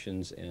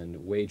conditions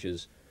and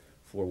wages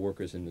for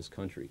workers in this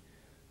country.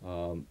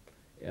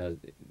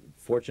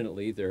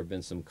 Fortunately, there have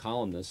been some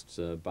columnists,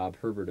 Bob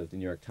Herbert of the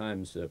New York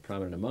Times,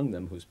 prominent among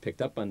them, who's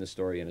picked up on the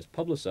story and has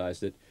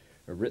publicized it,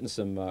 written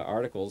some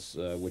articles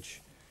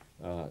which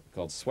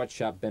called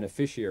Sweatshop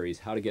Beneficiaries,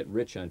 How to Get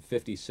Rich on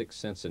 56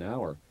 Cents an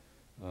Hour.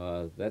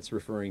 That's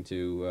referring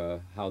to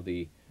how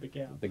the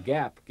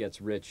Gap gets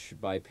rich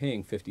by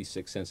paying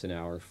 56 cents an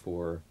hour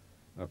for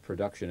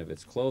production of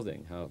its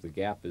clothing. How the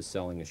Gap is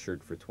selling a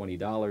shirt for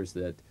 $20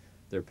 that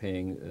they're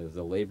paying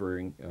the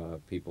laboring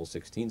people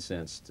 16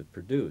 cents to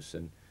produce.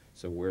 And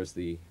so where's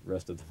the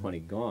rest of the money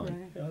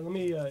gone? Let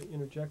me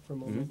interject for a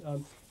moment.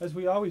 As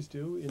we always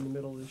do in the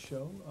middle of the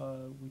show,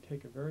 we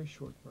take a very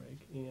short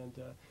break. And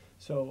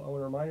so I want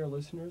to remind our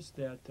listeners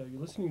that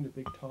you're listening to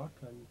Big Talk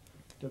on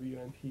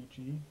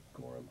WMPG,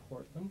 Gorham,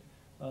 Portland,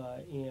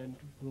 and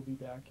we'll be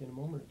back in a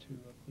moment or two.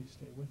 Please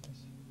stay with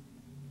us.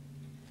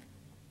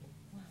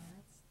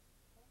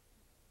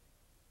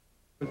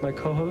 With my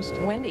co-host,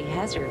 Wendy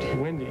Hazard.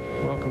 Wendy,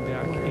 welcome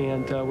back.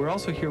 And we're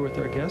also here with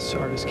our guest,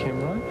 Ardis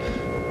Cameron,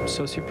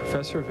 Associate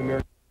Professor of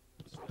American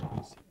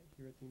Studies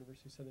here at the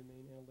University of Southern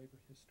Maine and a labor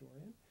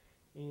historian,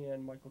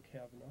 and Michael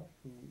Cavanaugh,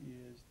 who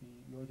is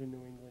the Northern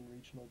New England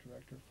Regional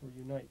Director for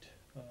Unite,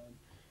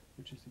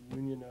 which is the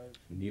union of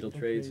Needle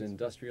Trades,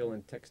 Industrial,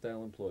 and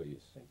Textile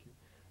Employees. Thank you.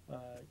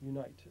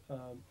 Unite.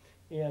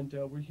 And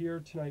we're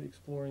here tonight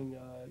exploring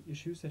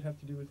issues that have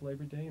to do with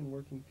Labor Day and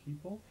working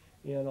people.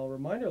 And I'll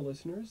remind our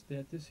listeners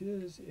that this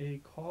is a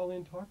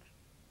call-in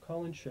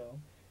call-in show,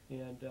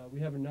 and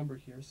we have a number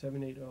here,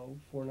 780-4909.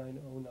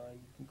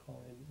 You can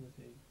call in with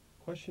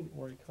a question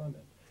or a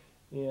comment.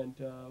 And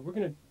we're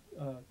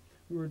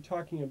we were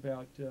talking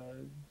about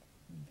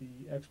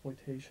the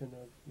exploitation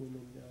of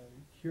women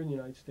here in the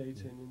United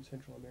States and in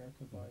Central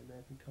America by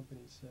American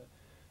companies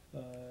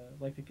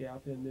like the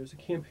Gap, and there's a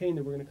campaign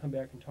that we're going to come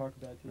back and talk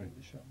about at the end of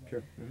the show.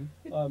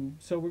 Sure.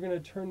 So we're going to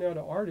turn now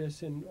to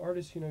Ardis, and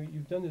Ardis,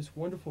 you've done this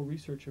wonderful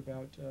research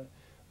about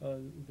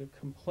the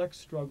complex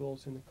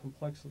struggles and the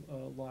complex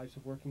lives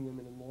of working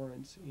women in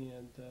Lawrence,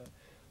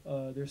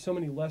 and there's so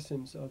many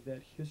lessons of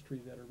that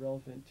history that are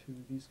relevant to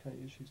these kind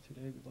of issues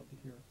today. We'd love to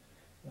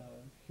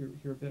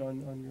hear a bit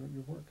on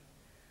your work.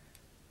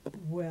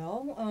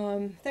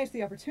 Well, thanks for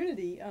the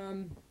opportunity.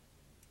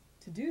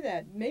 To do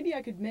that, maybe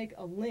I could make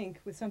a link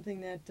with something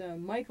that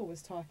Michael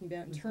was talking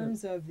about in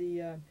terms of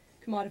the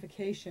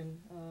commodification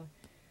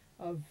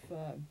of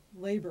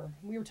labor.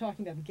 We were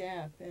talking about the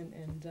gap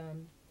and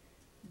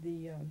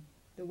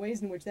the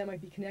ways in which that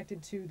might be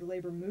connected to the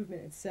labor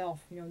movement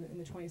itself, in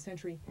the 20th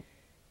century.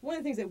 One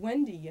of the things that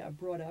Wendy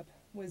brought up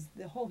was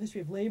the whole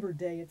history of Labor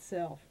Day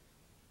itself.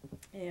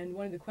 And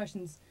one of the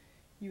questions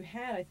you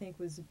had, I think,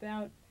 was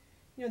about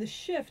the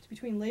shift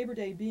between Labor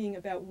Day being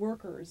about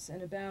workers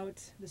and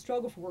about the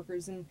struggle for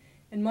workers. And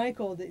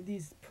Michael,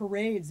 these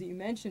parades that you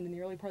mentioned in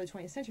the early part of the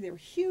 20th century, they were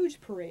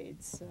huge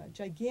parades,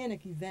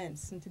 gigantic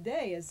events. And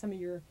today, as some of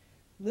your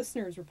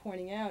listeners were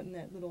pointing out in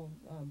that little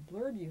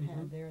blurb you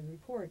had there in the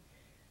report,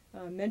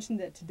 mentioned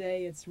that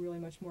today it's really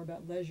much more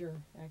about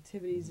leisure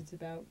activities. It's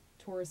about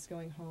tourists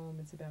going home.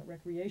 It's about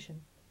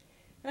recreation.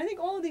 And I think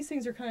all of these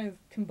things are kind of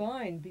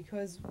combined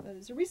because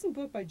there's a recent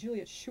book by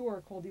Juliet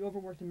Schor called The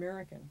Overworked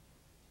American.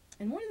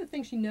 And one of the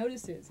things she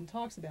notices and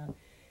talks about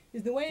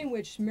is the way in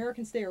which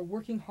Americans today are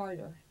working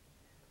harder,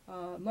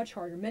 much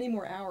harder, many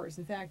more hours.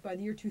 In fact, by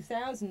the year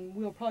 2000,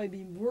 we'll probably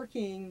be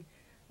working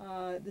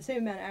the same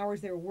amount of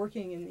hours they were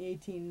working in the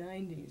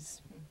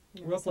 1890s.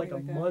 We're up like a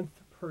month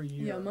per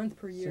year. Yeah, a month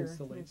per year. Since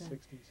the late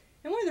 60s.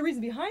 And one of the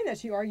reasons behind that,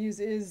 she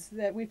argues, is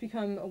that we've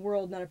become a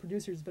world not of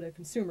producers but of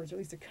consumers, or at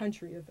least a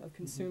country of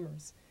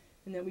consumers,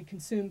 and that we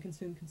consume.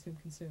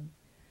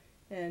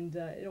 And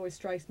it always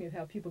strikes me of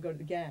how people go to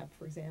the Gap,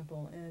 for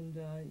example, and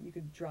you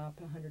could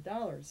drop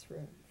 $100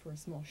 for a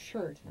small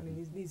shirt. I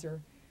mean, these are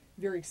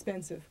very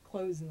expensive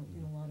clothes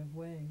in a lot of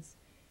ways.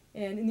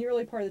 And in the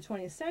early part of the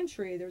 20th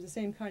century, there was the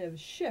same kind of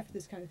shift,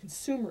 this kind of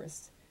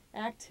consumerist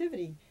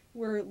activity,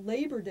 where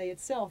Labor Day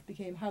itself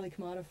became highly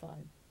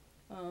commodified.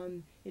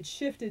 It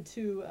shifted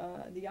to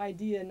the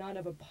idea not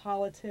of a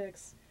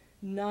politics,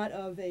 not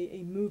of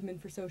a movement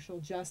for social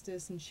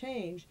justice and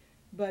change,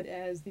 but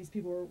as these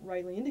people were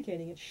rightly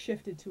indicating, it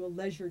shifted to a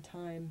leisure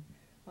time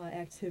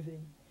activity.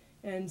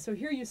 And so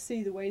here you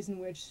see the ways in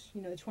which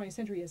the 20th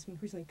century has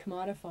increasingly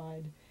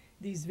commodified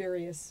these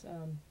various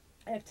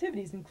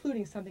activities,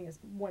 including something as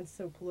once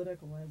so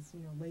political as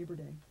Labor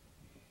Day.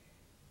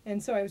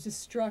 And so I was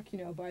just struck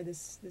by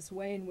this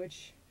way in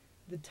which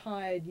the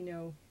tide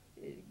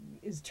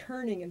is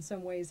turning in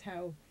some ways,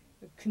 how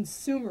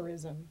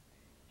consumerism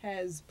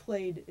has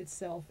played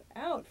itself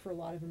out for a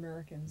lot of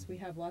Americans. We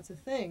have lots of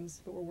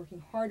things, but we're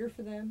working harder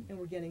for them, and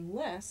we're getting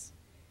less,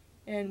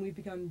 and we've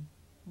become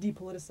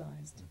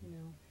depoliticized,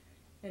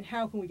 And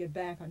how can we get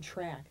back on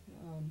track?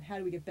 How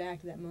do we get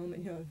back to that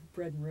moment, of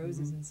bread and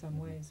roses in some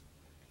ways?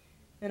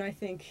 And I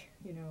think,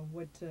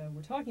 what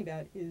we're talking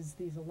about is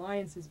these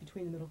alliances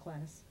between the middle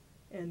class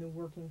and the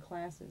working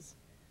classes.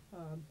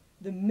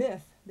 The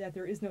myth that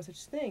there is no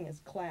such thing as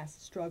class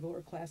struggle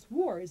or class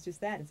war is just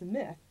that, it's a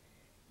myth.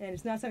 And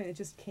it's not something that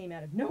just came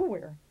out of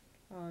nowhere.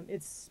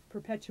 It's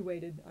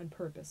perpetuated on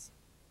purpose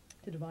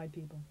to divide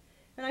people.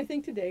 And I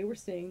think today we're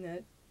seeing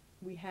that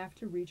we have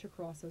to reach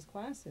across those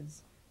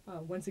classes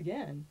once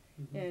again.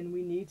 And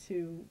we need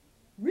to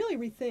really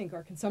rethink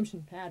our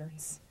consumption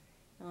patterns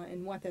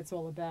and what that's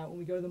all about when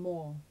we go to the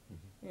mall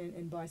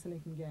and buy something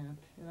from Gap.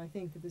 And I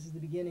think that this is the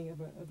beginning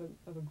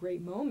of a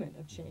great moment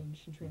of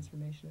change and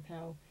transformation of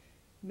how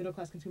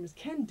middle-class consumers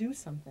can do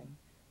something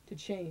to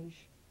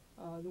change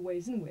the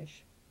ways in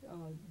which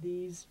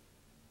these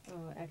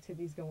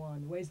activities go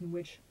on, the ways in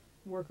which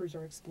workers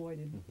are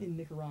exploited in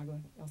Nicaragua,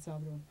 El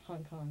Salvador,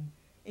 Hong Kong,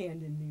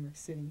 and in New York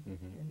City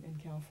and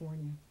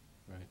California.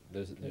 Right.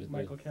 There's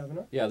Michael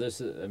Cavanaugh? Yeah,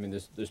 there's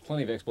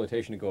plenty of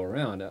exploitation to go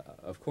around.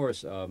 Of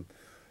course,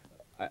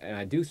 and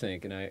I do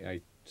think, and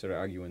I sort of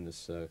argue in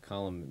this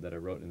column that I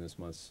wrote in this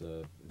month's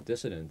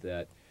Dissident,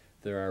 that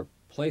there are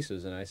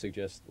places, and I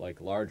suggest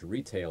like large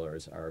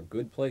retailers are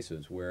good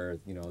places where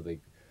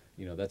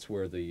that's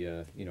where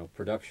the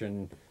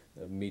production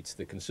meets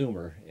the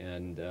consumer,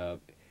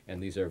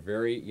 and these are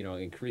very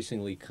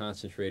increasingly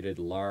concentrated,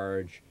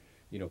 large,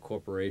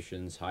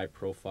 corporations, high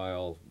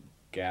profile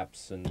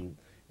Gaps and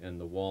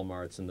the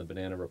Walmarts and the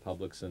Banana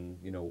Republics and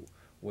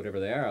whatever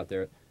they are out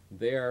there.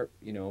 They are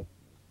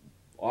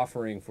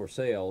offering for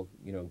sale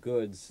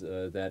goods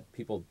that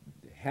people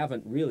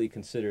haven't really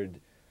considered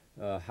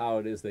how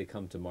it is they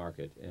come to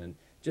market. And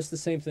just the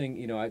same thing,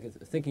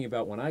 thinking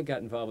about when I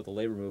got involved with the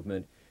labor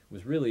movement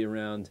was really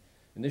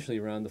initially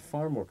around the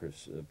farm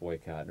workers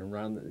boycott and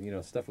around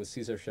stuff with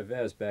Cesar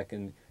Chavez back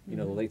in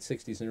the late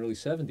 60s and early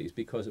 70s,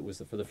 because it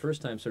was for the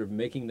first time sort of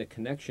making the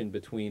connection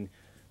between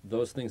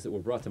those things that were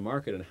brought to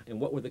market and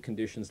what were the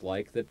conditions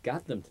like that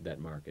got them to that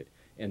market.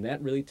 And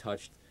that really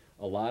touched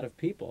a lot of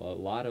people, a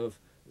lot of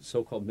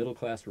so-called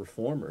middle-class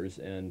reformers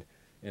and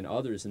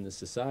others in the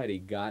society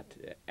got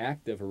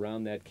active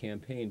around that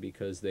campaign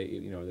because they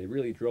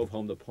really drove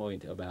home the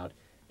point about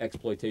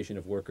exploitation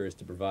of workers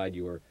to provide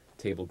your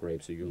table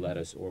grapes or your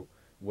lettuce or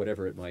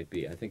whatever it might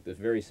be. I think the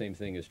very same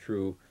thing is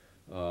true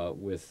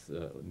with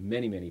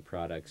many, many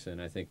products,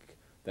 and I think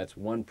that's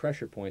one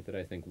pressure point that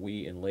I think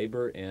we in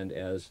labor and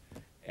as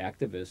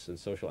activists and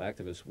social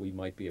activists, we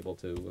might be able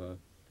to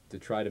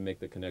try to make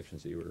the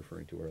connections that you were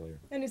referring to earlier.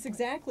 And it's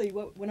exactly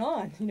what went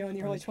on, in the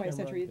early 20th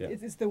century. Yeah.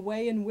 It's the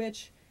way in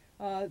which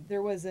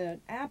there was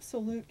an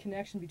absolute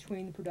connection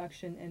between the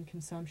production and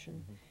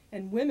consumption.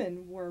 And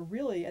women were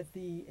really at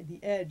the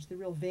edge, the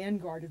real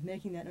vanguard of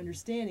making that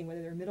understanding,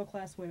 whether they're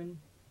middle-class women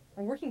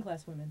or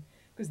working-class women,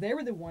 because they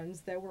were the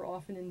ones that were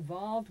often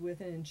involved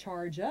with and in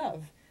charge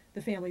of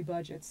the family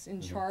budgets,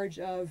 in charge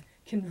of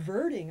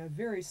converting a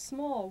very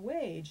small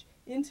wage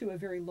into a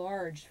very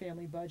large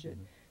family budget.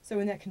 So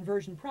in that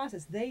conversion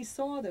process, they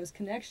saw those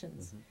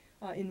connections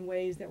in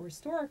ways that were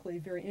historically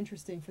very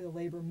interesting for the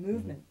labor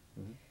movement.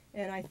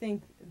 And I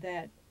think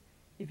that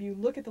if you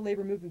look at the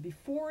labor movement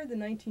before the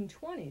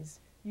 1920s,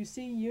 you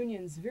see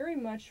unions very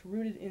much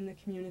rooted in the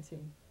community.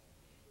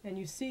 And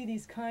you see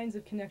these kinds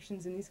of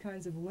connections and these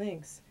kinds of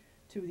links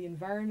to the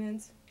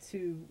environment,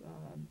 to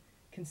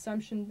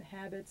consumption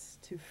habits,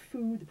 to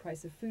food, the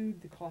price of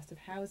food, the cost of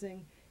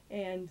housing,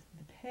 and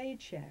the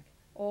paycheck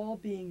all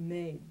being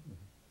made.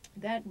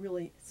 That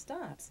really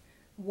stops.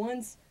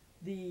 Once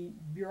the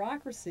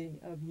bureaucracy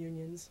of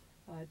unions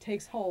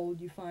takes hold,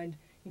 you find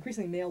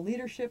increasingly male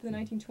leadership in the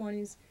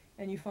 1920s,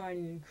 and you find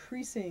an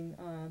increasing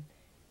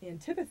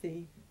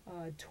antipathy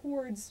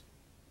towards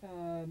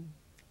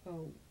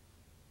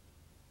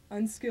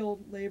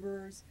unskilled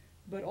laborers,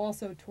 but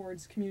also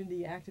towards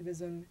community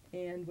activism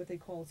and what they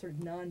call sort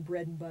of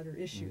non-bread and butter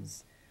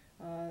issues,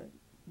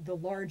 the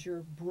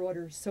larger,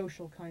 broader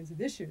social kinds of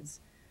issues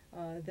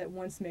that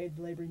once made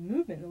the labor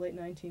movement in the late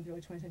 19th,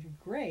 early 20th century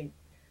great.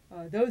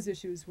 Those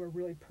issues were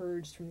really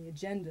purged from the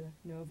agenda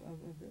of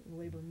the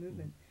labor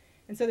movement.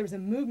 And so there was a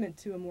movement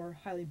to a more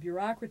highly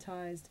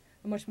bureaucratized,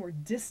 a much more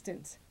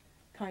distant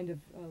kind of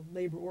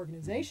labor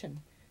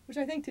organization, which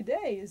I think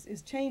today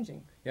is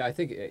changing. Yeah, I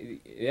think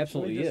it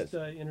absolutely is.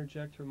 Let me just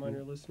interject to remind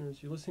our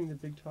listeners, you're listening to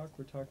Big Talk.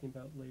 We're talking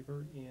about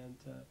labor, and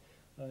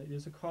it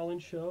is a call-in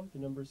show. The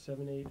number is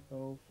 780-4909,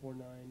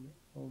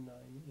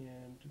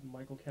 and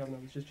Michael Cavanaugh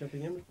was just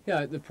jumping in.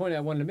 Yeah, the point I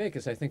wanted to make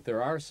is I think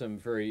there are some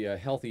very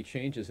healthy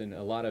changes and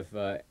a lot of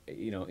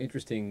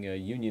interesting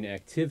union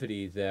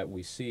activity that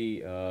we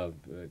see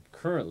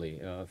currently.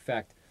 In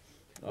fact,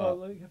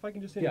 well, if I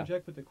can just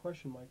interject with the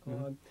question,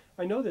 Michael.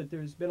 I know that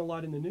there's been a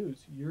lot in the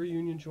news. Your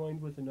union joined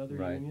with another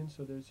union,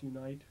 so there's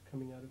Unite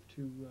coming out of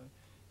two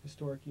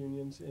historic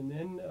unions. And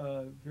then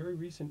very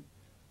recent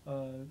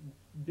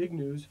big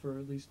news for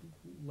at least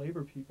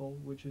labor people,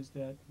 which is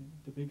that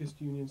the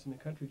biggest unions in the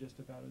country just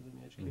about are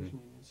the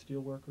education unions, steel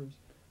workers,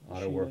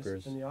 auto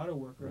workers, and the auto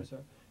workers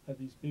have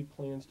these big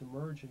plans to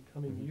merge in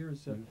coming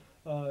years.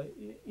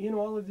 In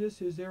all of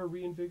this, is there a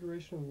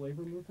reinvigoration of the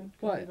labor movement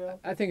coming about?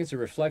 I think it's a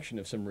reflection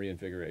of some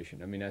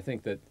reinvigoration. I mean, I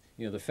think that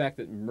the fact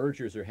that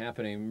mergers are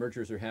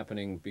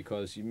happening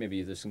because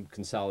maybe there's some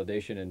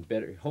consolidation and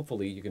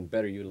hopefully you can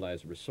better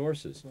utilize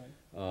resources.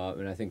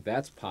 And I think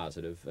that's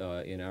positive.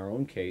 In our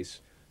own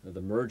case,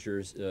 the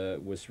mergers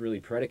was really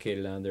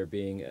predicated on there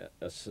being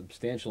a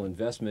substantial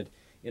investment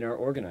in our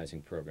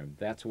organizing program.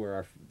 That's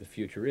where the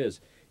future is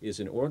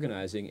in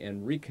organizing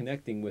and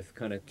reconnecting with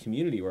kind of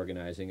community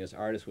organizing, as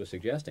Ardis was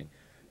suggesting.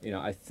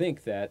 I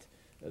think that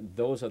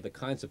those are the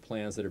kinds of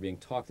plans that are being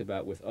talked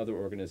about with other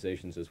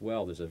organizations as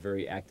well. There's a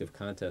very active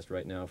contest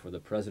right now for the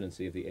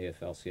presidency of the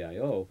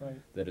AFL-CIO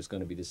that is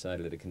going to be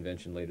decided at a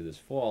convention later this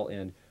fall,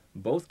 and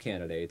both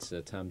candidates,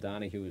 Tom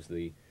Donahue, who's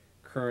the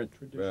current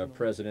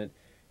president,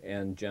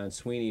 and John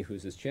Sweeney,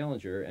 who's his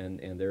challenger,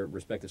 and their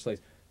respective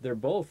slates, they're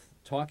both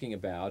talking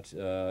about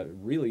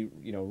really,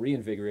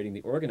 reinvigorating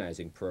the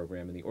organizing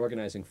program and the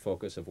organizing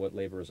focus of what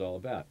labor is all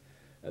about.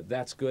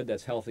 That's good,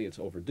 that's healthy, it's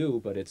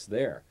overdue, but it's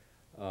there.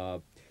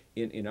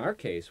 In our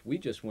case, we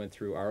just went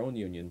through our own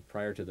union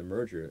prior to the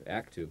merger,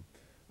 Act 2,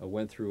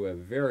 went through a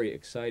very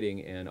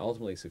exciting and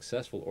ultimately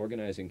successful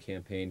organizing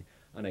campaign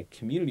on a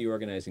community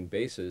organizing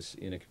basis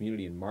in a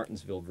community in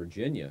Martinsville,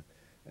 Virginia.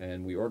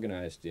 And we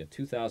organized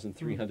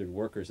 2,300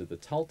 workers at the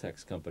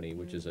Tultex company,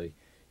 which is a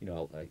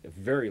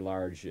very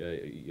large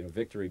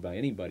victory by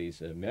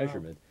anybody's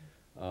measurement.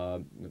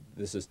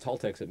 This is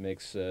Tultex that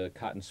makes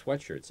cotton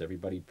sweatshirts.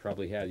 Everybody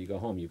probably had. You go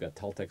home, you've got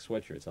Tultex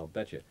sweatshirts. I'll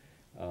bet you.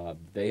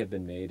 They have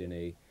been made in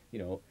a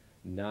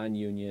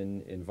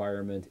non-union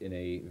environment in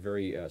a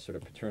very sort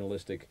of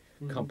paternalistic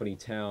company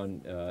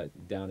town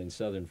down in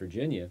Southern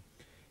Virginia,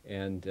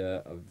 and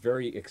a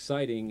very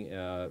exciting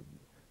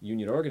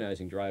union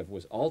organizing drive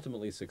was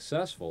ultimately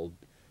successful.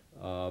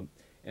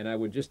 And I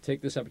would just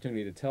take this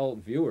opportunity to tell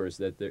viewers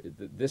that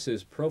this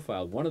is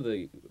profiled.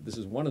 This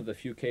is one of the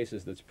few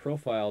cases that's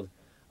profiled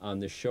on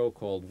this show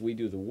called We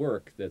Do the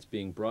Work that's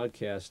being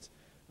broadcast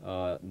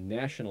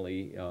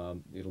nationally.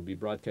 It'll be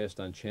broadcast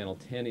on Channel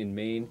 10 in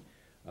Maine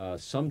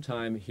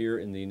sometime here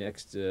in the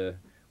next,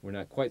 we're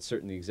not quite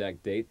certain the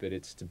exact date, but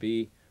it's to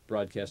be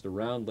broadcast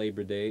around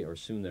Labor Day or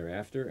soon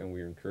thereafter, and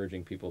we're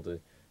encouraging people to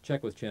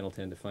check with Channel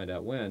 10 to find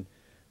out when.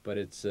 But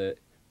it's the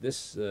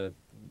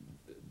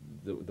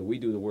We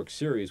Do the Work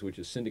series, which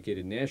is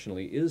syndicated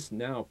nationally, is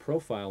now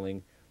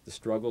profiling the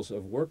struggles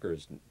of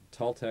workers.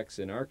 Tall-Techs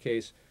in our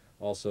case,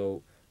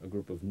 also a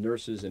group of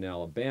nurses in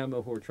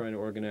Alabama who are trying to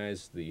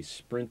organize, the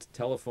Sprint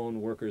telephone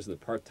workers, the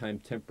part-time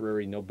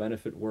temporary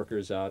no-benefit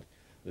workers out,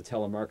 the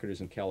telemarketers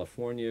in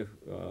California,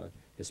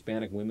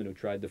 Hispanic women who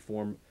tried to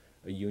form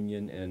a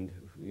union, and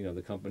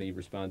the company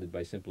responded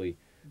by simply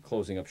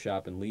closing up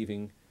shop and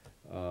leaving.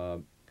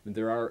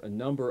 There are a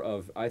number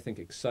of, I think,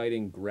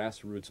 exciting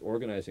grassroots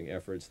organizing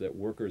efforts that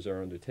workers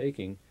are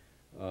undertaking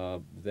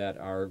that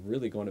are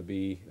really going to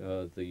be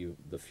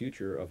the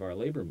future of our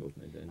labor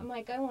movement. And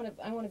Mike, I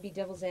want to be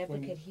devil's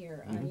advocate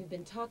here. You've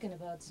been talking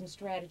about some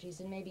strategies,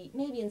 and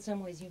maybe in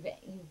some ways you've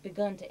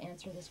begun to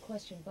answer this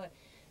question. But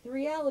the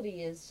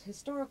reality is,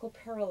 historical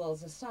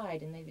parallels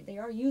aside, and they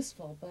are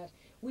useful, but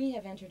we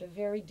have entered a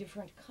very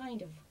different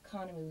kind of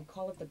economy. We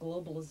call it the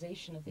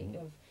globalization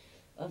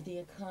of the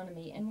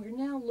economy, and we're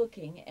now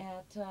looking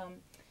at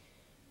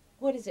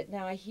what is it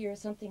now? I hear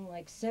something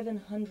like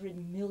 700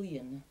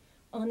 million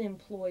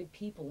unemployed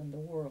people in the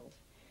world,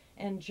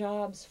 and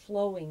jobs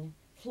flowing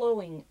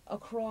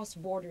across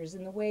borders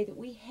in the way that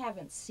we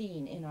haven't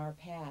seen in our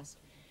past.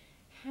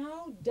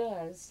 How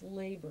does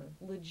labor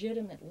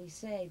legitimately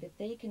say that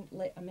they can,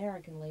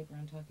 American labor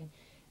I'm talking,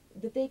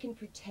 that they can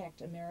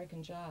protect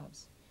American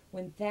jobs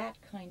when that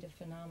kind of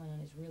phenomenon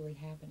is really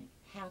happening?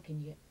 How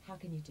can you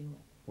do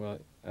it? Well,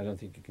 I don't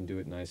think you can do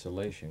it in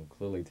isolation.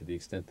 Clearly, to the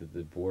extent that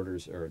the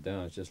borders are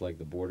down, it's just like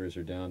the borders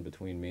are down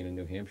between Maine and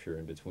New Hampshire,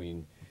 and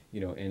between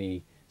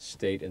any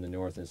state in the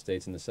north and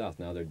states in the south.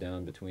 Now they're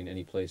down between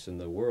any place in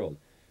the world,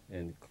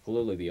 and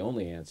clearly the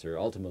only answer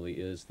ultimately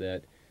is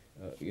that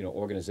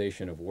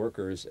organization of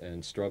workers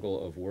and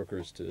struggle of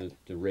workers to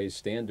raise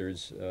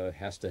standards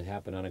has to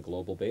happen on a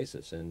global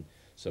basis, and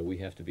so we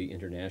have to be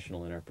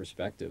international in our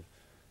perspective.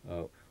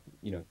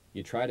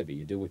 You try to be.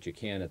 You do what you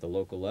can at the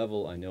local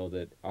level. I know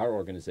that our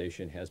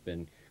organization has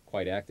been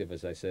quite active,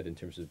 as I said, in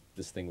terms of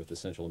this thing with the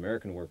Central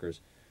American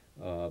workers,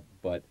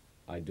 but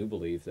I do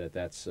believe that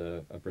that's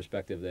a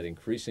perspective that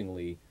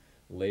increasingly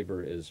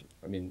labor is,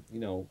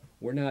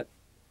 we're not,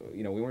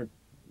 we weren't,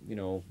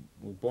 we're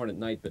born at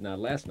night but not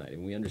last night,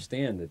 and we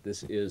understand that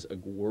this is a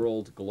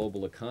world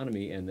global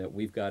economy and that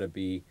we've got to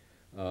be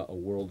a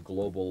world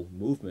global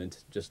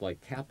movement, just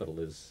like capital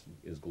is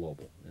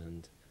global.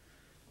 And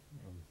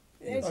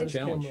it's a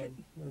challenge.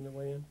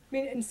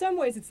 In some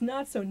ways it's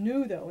not so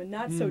new, though, and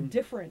not so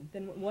different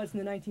than it was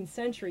in the 19th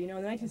century. In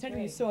the 19th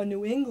century you saw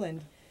New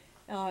England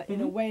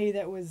in a way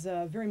that was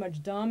very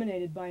much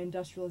dominated by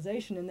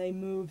industrialization, and they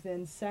moved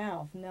then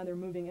south, and now they're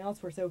moving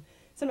elsewhere. So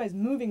sometimes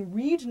moving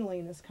regionally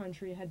in this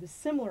country had the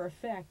similar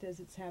effect as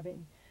it's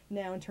having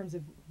now in terms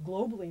of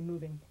globally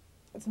moving.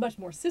 It's much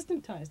more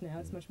systematized now,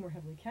 it's much more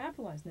heavily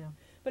capitalized now,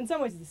 but in some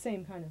ways it's the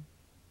same kind of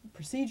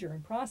procedure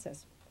and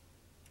process.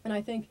 And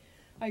I think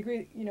I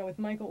agree, with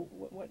Michael,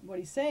 what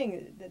he's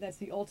saying, that's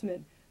the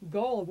ultimate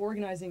goal of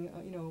organizing,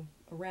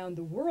 around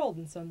the world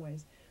in some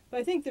ways. But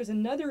I think there's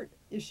another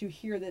issue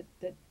here that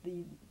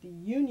the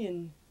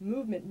union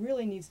movement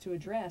really needs to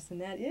address,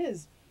 and that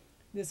is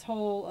this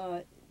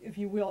whole, if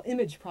you will,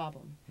 image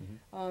problem.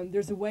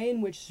 There's a way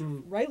in which,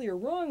 rightly or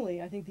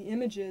wrongly, I think the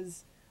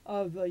images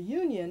of a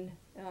union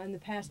in the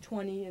past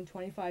 20 and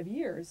 25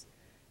 years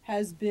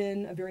has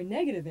been a very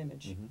negative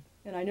image.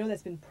 And I know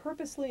that's been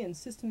purposely and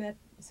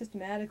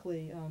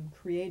systematically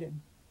created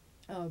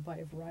by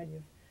a variety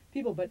of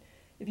people. But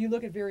if you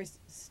look at various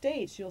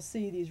states, you'll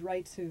see these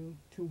right to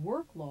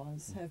work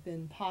laws have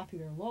been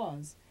popular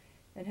laws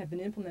and have been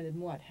implemented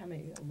in what? How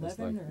many?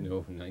 11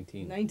 or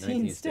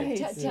 19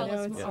 states. Tell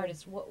us,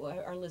 Ardis,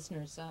 what our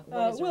listeners,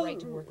 what is a right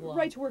to work law?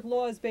 Right to work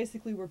laws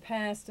basically were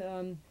passed.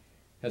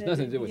 Has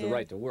nothing to do with the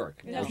right to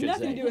work. It has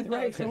nothing to do with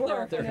right to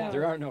work.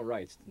 There are no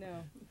rights.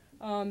 No.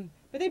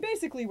 But they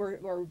basically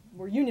were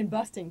union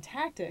busting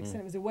tactics,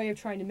 and it was a way of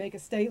trying to make a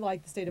state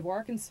like the state of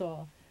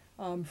Arkansas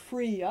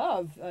free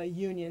of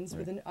unions,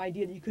 with an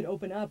idea that you could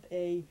open up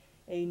a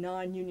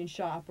non-union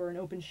shop or an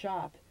open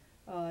shop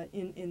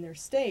in their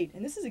state.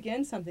 And this is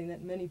again something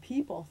that many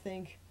people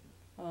think,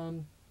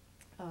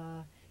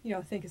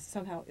 think is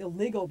somehow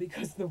illegal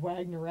because of the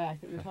Wagner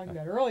Act that we were talking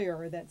about earlier,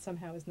 or that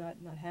somehow is not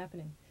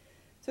happening.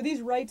 So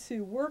these right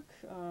to work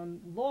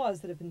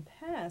laws that have been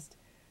passed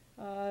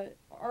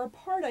are a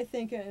part, I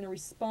think, in a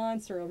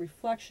response or a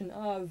reflection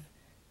of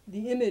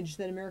the image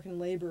that American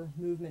labor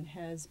movement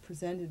has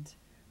presented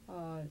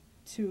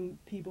to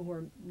people who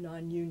are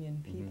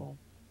non-union people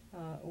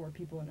or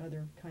people in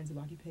other kinds of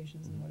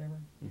occupations and whatever.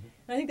 And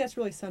I think that's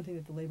really something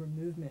that the labor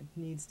movement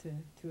needs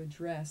to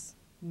address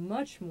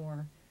much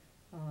more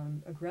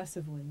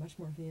aggressively, much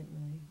more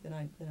vehemently than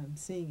I'm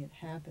seeing it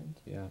happen.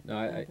 Yeah, no,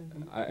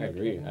 I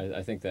agree.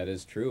 I think that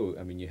is true.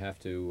 I mean, you have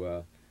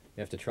to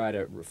have to try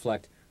to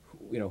reflect,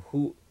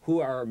 who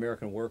are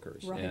American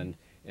workers, Right.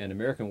 and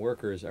American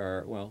workers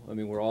are, well, I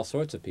mean, we're all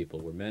sorts of people.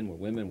 We're men, we're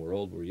women, we're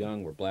old, we're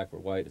young, we're black, we're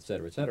white, et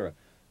cetera, et cetera.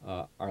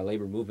 Our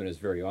labor movement is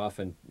very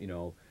often,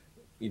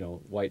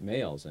 white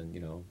males, and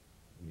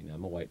I mean,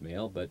 I'm a white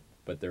male,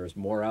 but there's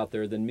more out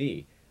there than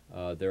me.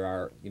 There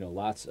are,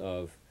 lots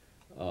of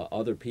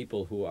other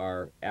people who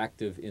are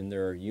active in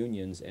their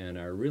unions and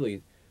are really,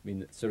 I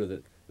mean, sort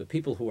of the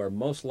people who are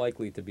most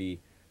likely to be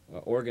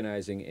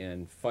organizing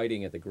and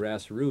fighting at the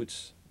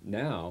grassroots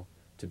now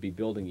to be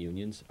building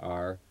unions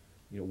are,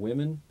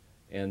 women,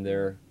 and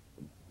they're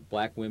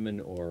black women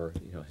or,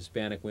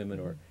 Hispanic women,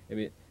 or, I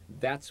mean,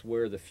 that's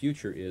where the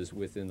future is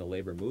within the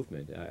labor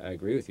movement. I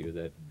agree with you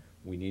that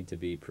we need to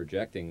be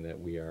projecting that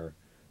we are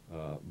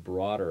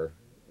broader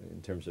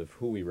in terms of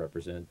who we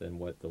represent than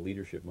what the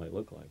leadership might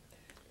look like.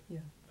 Yeah.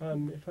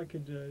 If I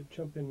could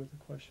jump in with a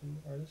question,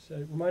 Ardis.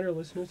 Remind our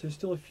listeners, there's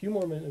still a few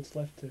more minutes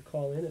left to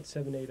call in at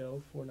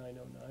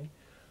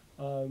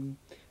 780-4909.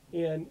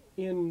 And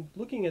in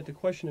looking at the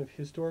question of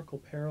historical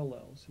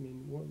parallels, I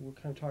mean, we're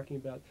kind of talking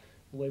about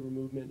the labor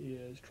movement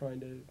is trying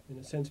to, in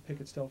a sense, pick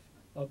itself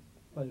up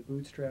by the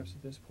bootstraps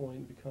at this point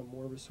and become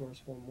more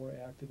resourceful and more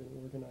active in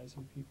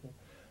organizing people.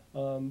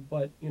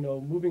 But,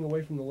 moving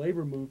away from the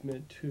labor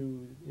movement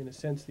to, in a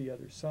sense, the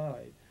other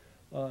side,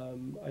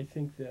 I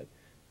think that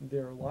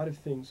there are a lot of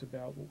things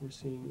about what we're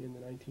seeing in the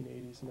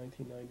 1980s and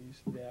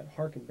 1990s that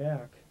harken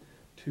back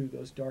to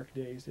those dark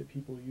days that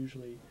people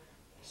usually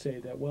say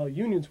that, well,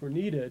 unions were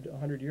needed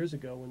 100 years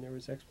ago when there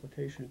was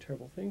exploitation and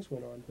terrible things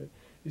went on. But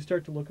you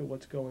start to look at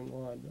what's going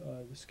on,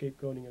 the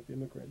scapegoating of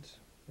immigrants,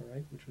 all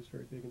right, which was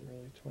very big in the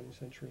early 20th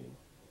century and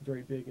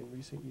very big in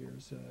recent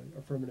years.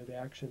 Affirmative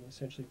action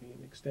essentially being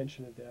an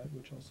extension of that,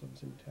 which also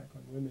was an attack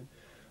on women.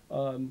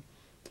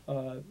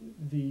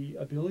 The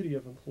ability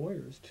of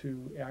employers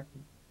to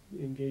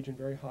engage in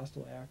very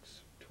hostile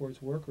acts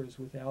towards workers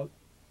without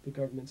the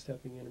government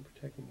stepping in and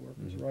protecting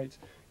workers' rights.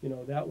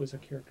 That was a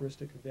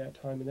characteristic of that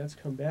time, and that's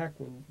come back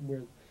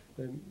where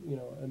the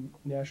a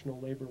national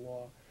labor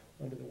law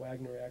under the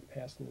Wagner Act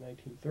passed in the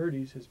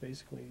 1930s has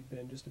basically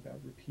been just about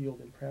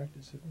repealed in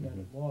practice, if not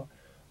in law.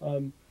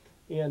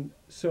 And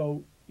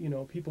so,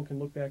 people can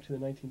look back to the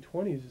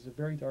 1920s as a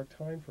very dark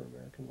time for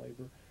American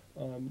labor,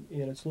 and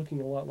it's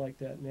looking a lot like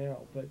that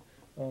now. But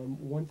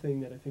one thing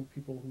that I think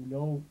people who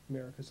know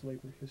America's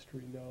labor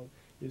history know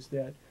is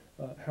that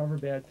however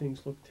bad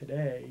things look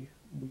today,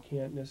 we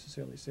can't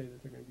necessarily say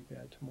that they're going to be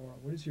bad tomorrow.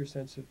 What is your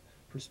sense of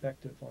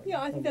perspective on?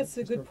 Yeah, I think that's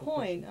a good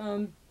point. I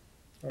think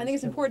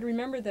it's Cameron. important to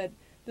remember that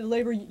the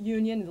labor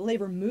union, the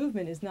labor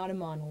movement is not a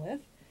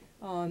monolith.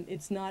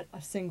 It's not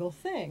a single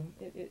thing.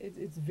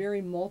 It's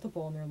very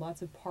multiple, and there are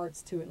lots of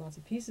parts to it, lots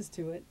of pieces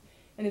to it.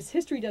 And its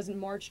history doesn't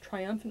march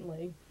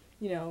triumphantly,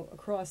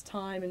 across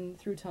time and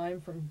through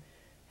time from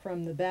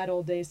the bad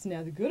old days to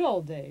now the good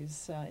old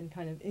days in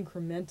kind of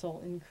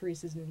incremental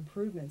increases and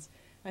improvements.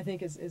 I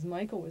think as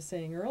Michael was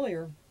saying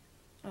earlier,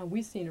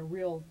 we've seen a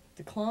real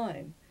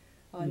decline,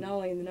 not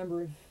only in the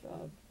number of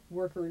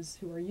workers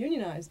who are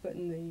unionized, but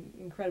in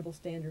the incredible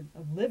standard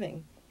of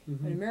living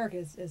in America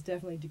has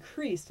definitely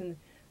decreased. And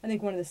I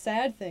think one of the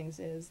sad things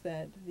is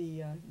that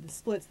the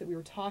splits that we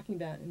were talking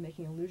about and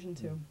making allusion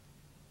to,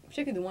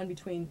 particularly the one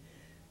between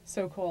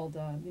so-called,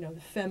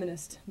 the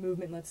feminist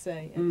movement, let's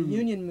say, and the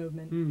union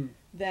movement,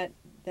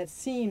 that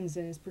seems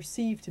and is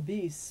perceived to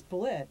be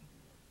split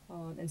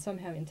and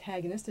somehow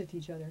antagonistic to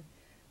each other.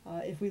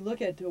 If we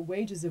look at the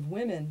wages of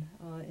women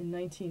in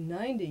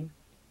 1990,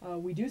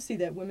 we do see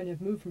that women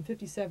have moved from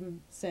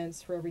 57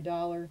 cents for every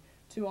dollar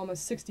to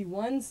almost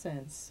 61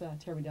 cents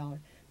to every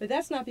dollar. But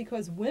that's not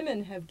because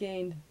women have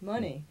gained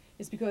money.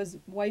 It's because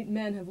white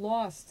men have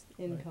lost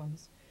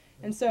incomes.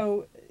 Right. And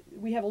so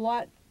we have a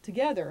lot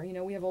together.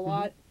 We have a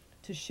lot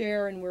to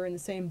share, and we're in the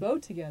same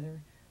boat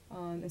together.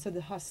 And so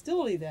the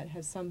hostility that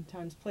has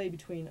sometimes played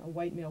between a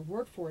white male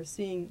workforce,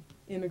 seeing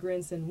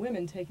immigrants and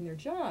women taking their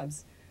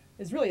jobs,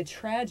 is really a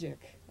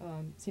tragic,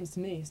 seems to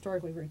me,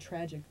 historically very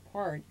tragic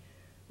part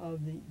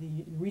of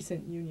the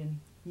recent union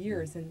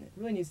years, and it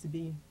really needs to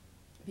be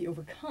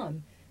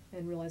overcome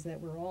and realize that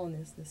we're all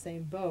in the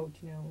same boat.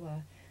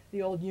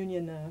 The old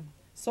union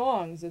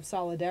songs of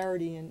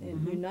solidarity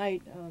and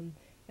unite,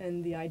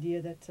 and the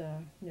idea that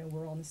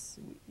we're all in this.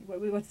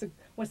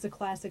 What's the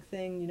classic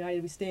thing?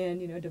 United we stand,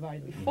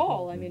 divided we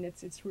fall. I mean,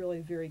 it's really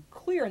very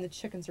clear, and the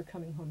chickens are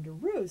coming home to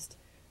roost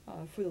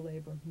for the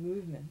labor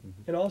movement.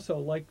 And also,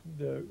 like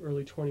the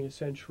early 20th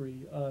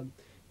century,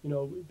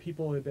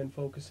 people have been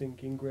focusing,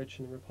 Gingrich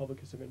and the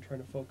Republicans have been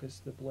trying to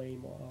focus the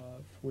blame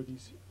for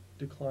these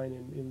decline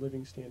in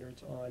living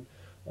standards on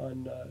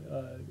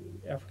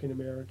African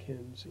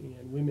Americans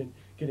and women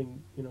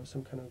getting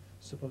some kind of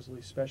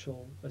supposedly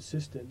special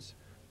assistance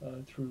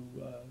through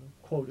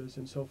quotas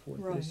and so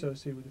forth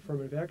associated with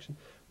affirmative action.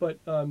 But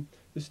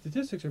the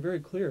statistics are very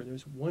clear.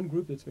 There's one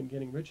group that's been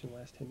getting rich in the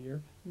last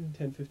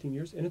 10, 15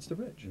 years, and it's the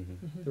rich.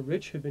 The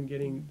rich have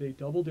been they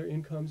doubled their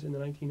incomes in the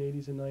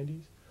 1980s and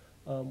 90s.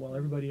 while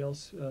everybody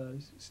else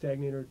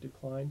stagnated or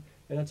declined.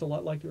 And that's a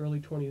lot like the early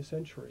 20th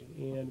century.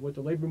 And what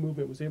the labor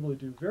movement was able to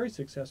do very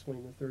successfully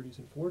in the 30s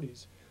and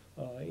 40s,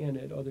 and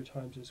at other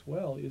times as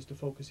well, is to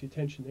focus the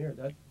attention there.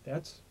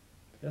 That's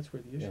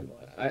where the issue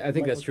lies. I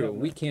think that's true.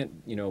 Cavanaugh. We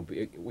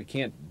can't, we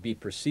can't be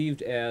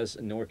perceived as,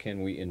 nor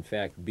can we, in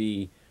fact,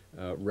 be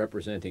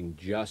representing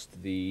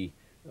just the,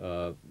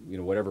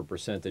 whatever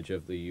percentage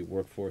of the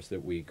workforce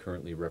that we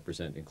currently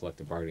represent in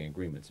collective bargaining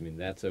agreements. I mean,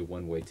 that's a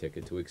one-way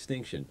ticket to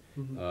extinction.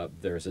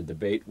 There's a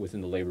debate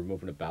within the labor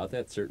movement about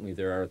that. Certainly,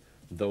 there are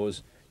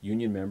those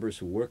union members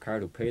who work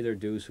hard, who pay their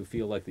dues, who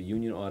feel like the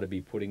union ought to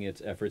be putting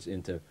its efforts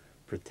into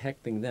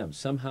protecting them,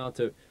 somehow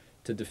to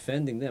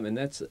defending them, and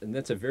that's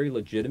a very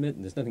legitimate,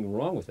 and there's nothing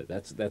wrong with it.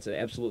 That's an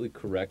absolutely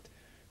correct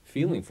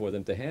feeling for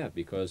them to have,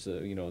 because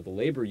the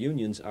labor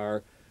unions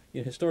are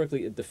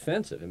historically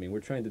defensive. I mean, we're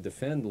trying to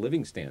defend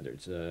living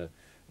standards.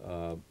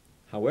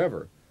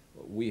 However,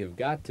 we have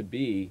got to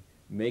be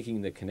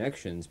making the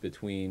connections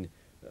between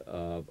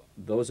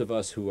those of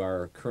us who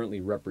are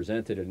currently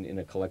represented in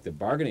a collective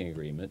bargaining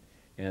agreement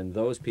and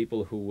those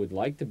people who would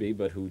like to be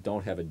but who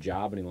don't have a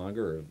job any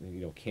longer,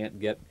 or can't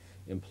get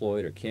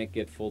employed or can't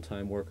get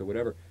full-time work or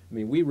whatever. I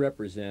mean, we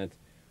represent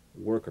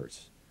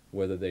workers,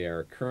 whether they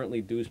are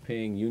currently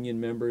dues-paying union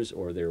members,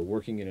 or they're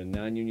working in a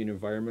non-union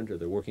environment, or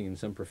they're working in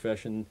some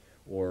profession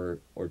or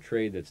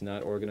trade that's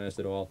not organized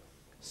at all.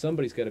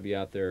 Somebody's got to be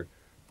out there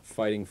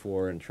fighting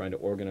for and trying to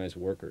organize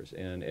workers.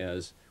 And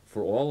as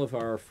for all of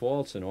our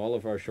faults and all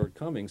of our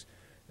shortcomings,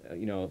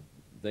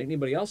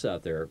 anybody else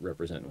out there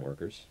representing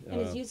workers. And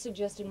as you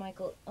suggested,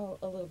 Michael,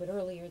 a little bit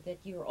earlier, that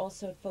you're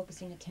also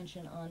focusing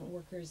attention on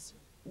workers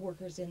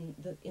in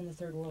the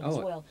third world as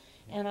well.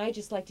 And I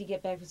just like to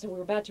get back, so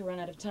we're about to run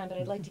out of time, but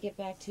I'd like to get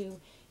back to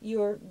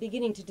your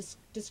beginning to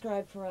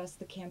describe for us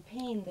the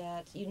campaign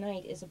that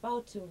Unite is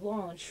about to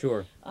launch.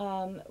 Sure.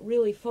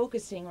 Really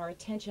focusing our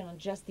attention on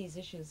just these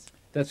issues.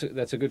 That's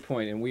a good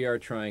point, and we are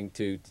trying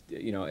to,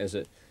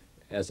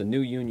 as a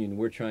new union,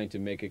 we're trying to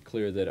make it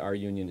clear that our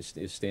union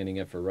is standing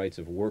up for rights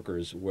of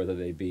workers, whether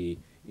they be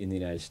in the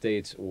United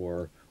States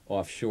or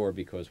offshore,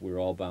 because we're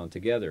all bound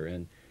together.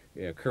 And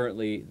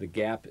currently, the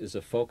GAP is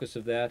a focus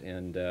of that,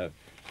 and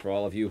for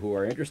all of you who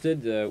are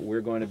interested,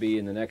 we're going to be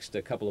in the next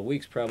couple of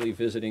weeks probably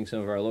visiting some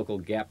of our local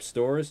GAP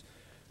stores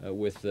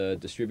with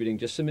distributing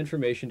just some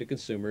information to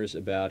consumers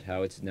about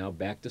how it's now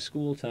back to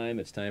school time.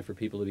 It's time for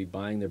people to be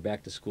buying their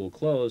back to school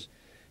clothes.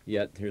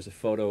 Yet here's a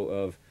photo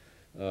of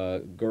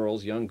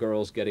young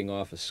girls getting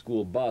off a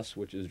school bus,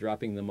 which is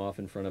dropping them off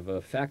in front of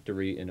a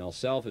factory in El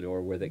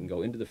Salvador, where they can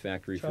go into the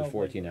factory for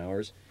 14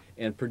 hours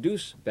and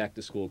produce back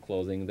to school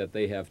clothing that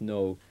they have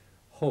no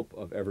hope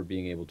of ever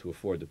being able to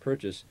afford to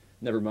purchase,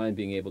 never mind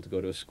being able to go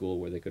to a school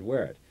where they could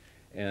wear it.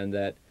 And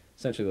that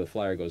essentially the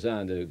flyer goes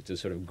on to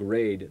sort of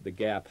grade the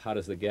GAP.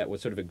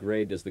 What sort of a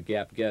grade does the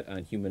GAP get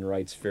on human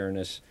rights,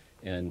 fairness,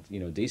 and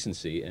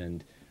decency?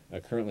 And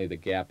currently the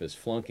GAP is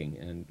flunking,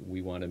 and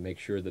we want to make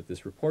sure that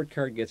this report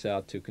card gets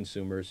out to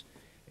consumers,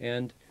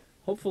 and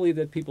hopefully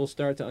that people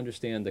start to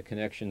understand the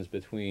connections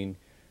between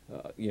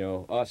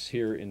us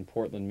here in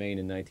Portland, Maine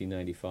in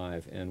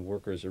 1995 and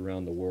workers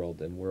around the world,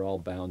 and we're all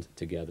bound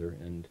together,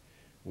 and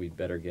we'd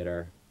better get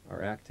our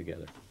act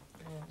together.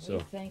 We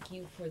thank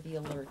you for the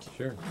alert.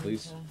 Sure,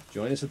 please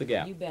join us at the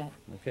GAP. You bet.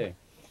 Okay.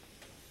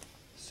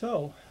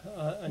 So,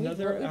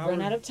 another we've hour.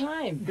 Run out of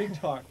time. Big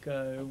talk.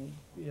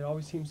 It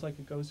always seems like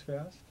it goes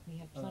fast. We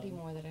have plenty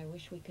more that I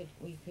wish we could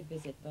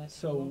visit, but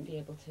so we won't be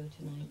able to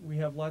tonight. We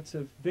have lots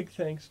of big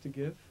thanks to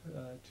give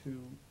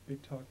to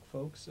Big Talk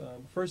folks.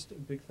 First,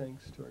 big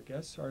thanks to our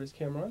guests, Ardis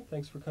Cameron.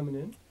 Thanks for coming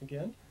in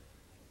again,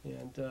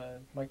 and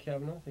Mike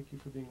Cavanaugh. Thank you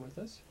for being with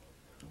us.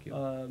 Thank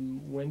you.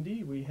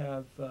 Wendy, we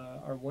have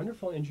our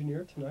wonderful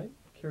engineer tonight,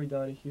 Carrie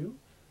Donahue.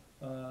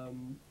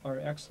 Our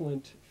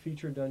excellent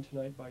feature done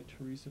tonight by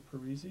Teresa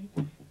Parisi,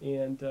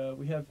 and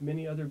we have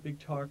many other Big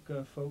Talk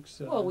folks.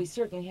 Well, we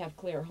certainly have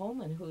Claire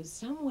Holman, who's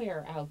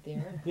somewhere out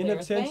there. In Claire,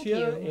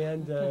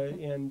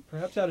 absentia, and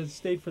perhaps out of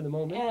state for the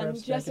moment.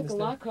 And Jessica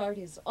Lockhart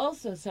is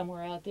also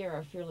somewhere out there,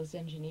 our fearless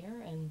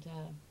engineer and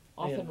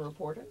often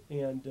reporter.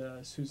 And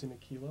Susan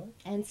Aquila.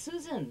 And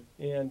Susan.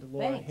 And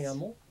Laura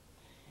Hamill.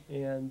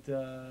 And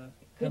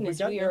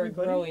goodness, we are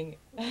growing.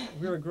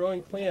 We're a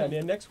growing clan.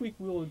 And next week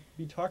we will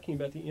be talking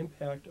about the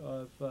impact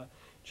of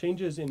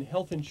changes in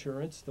health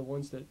insurance, the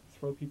ones that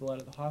throw people out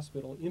of the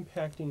hospital,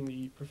 impacting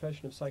the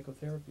profession of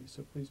psychotherapy.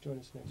 So please join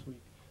us next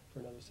week for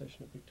another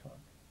session of Big Talk.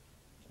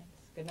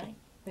 Thanks. Good night.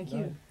 Thank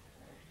you.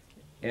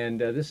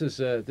 And this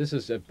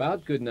is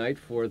about good night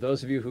for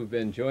those of you who've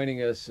been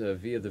joining us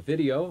via the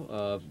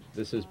video.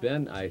 This has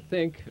been, I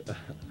think,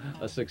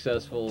 a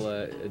successful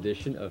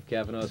edition of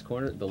Cavanaugh's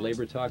Corner, the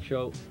Labor Talk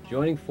Show.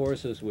 Joining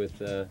forces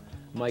with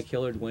Mike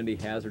Hillard, Wendy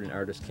Hazard, and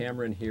Ardis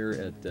Cameron here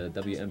at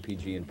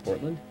WMPG in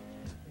Portland.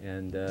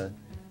 And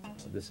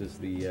this is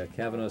the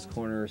Cavanaugh's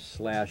Corner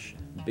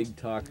 / Big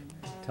Talk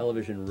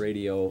Television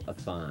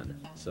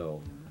Radio-a-thon.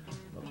 So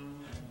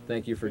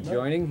thank you for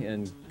joining,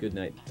 and good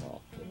night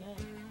all.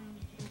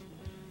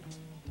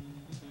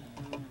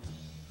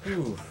 Good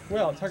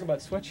Well, talk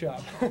about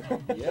sweatshop.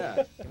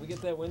 Yeah. Can we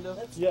get that window?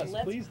 Yes,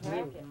 let's please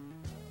crack do. it.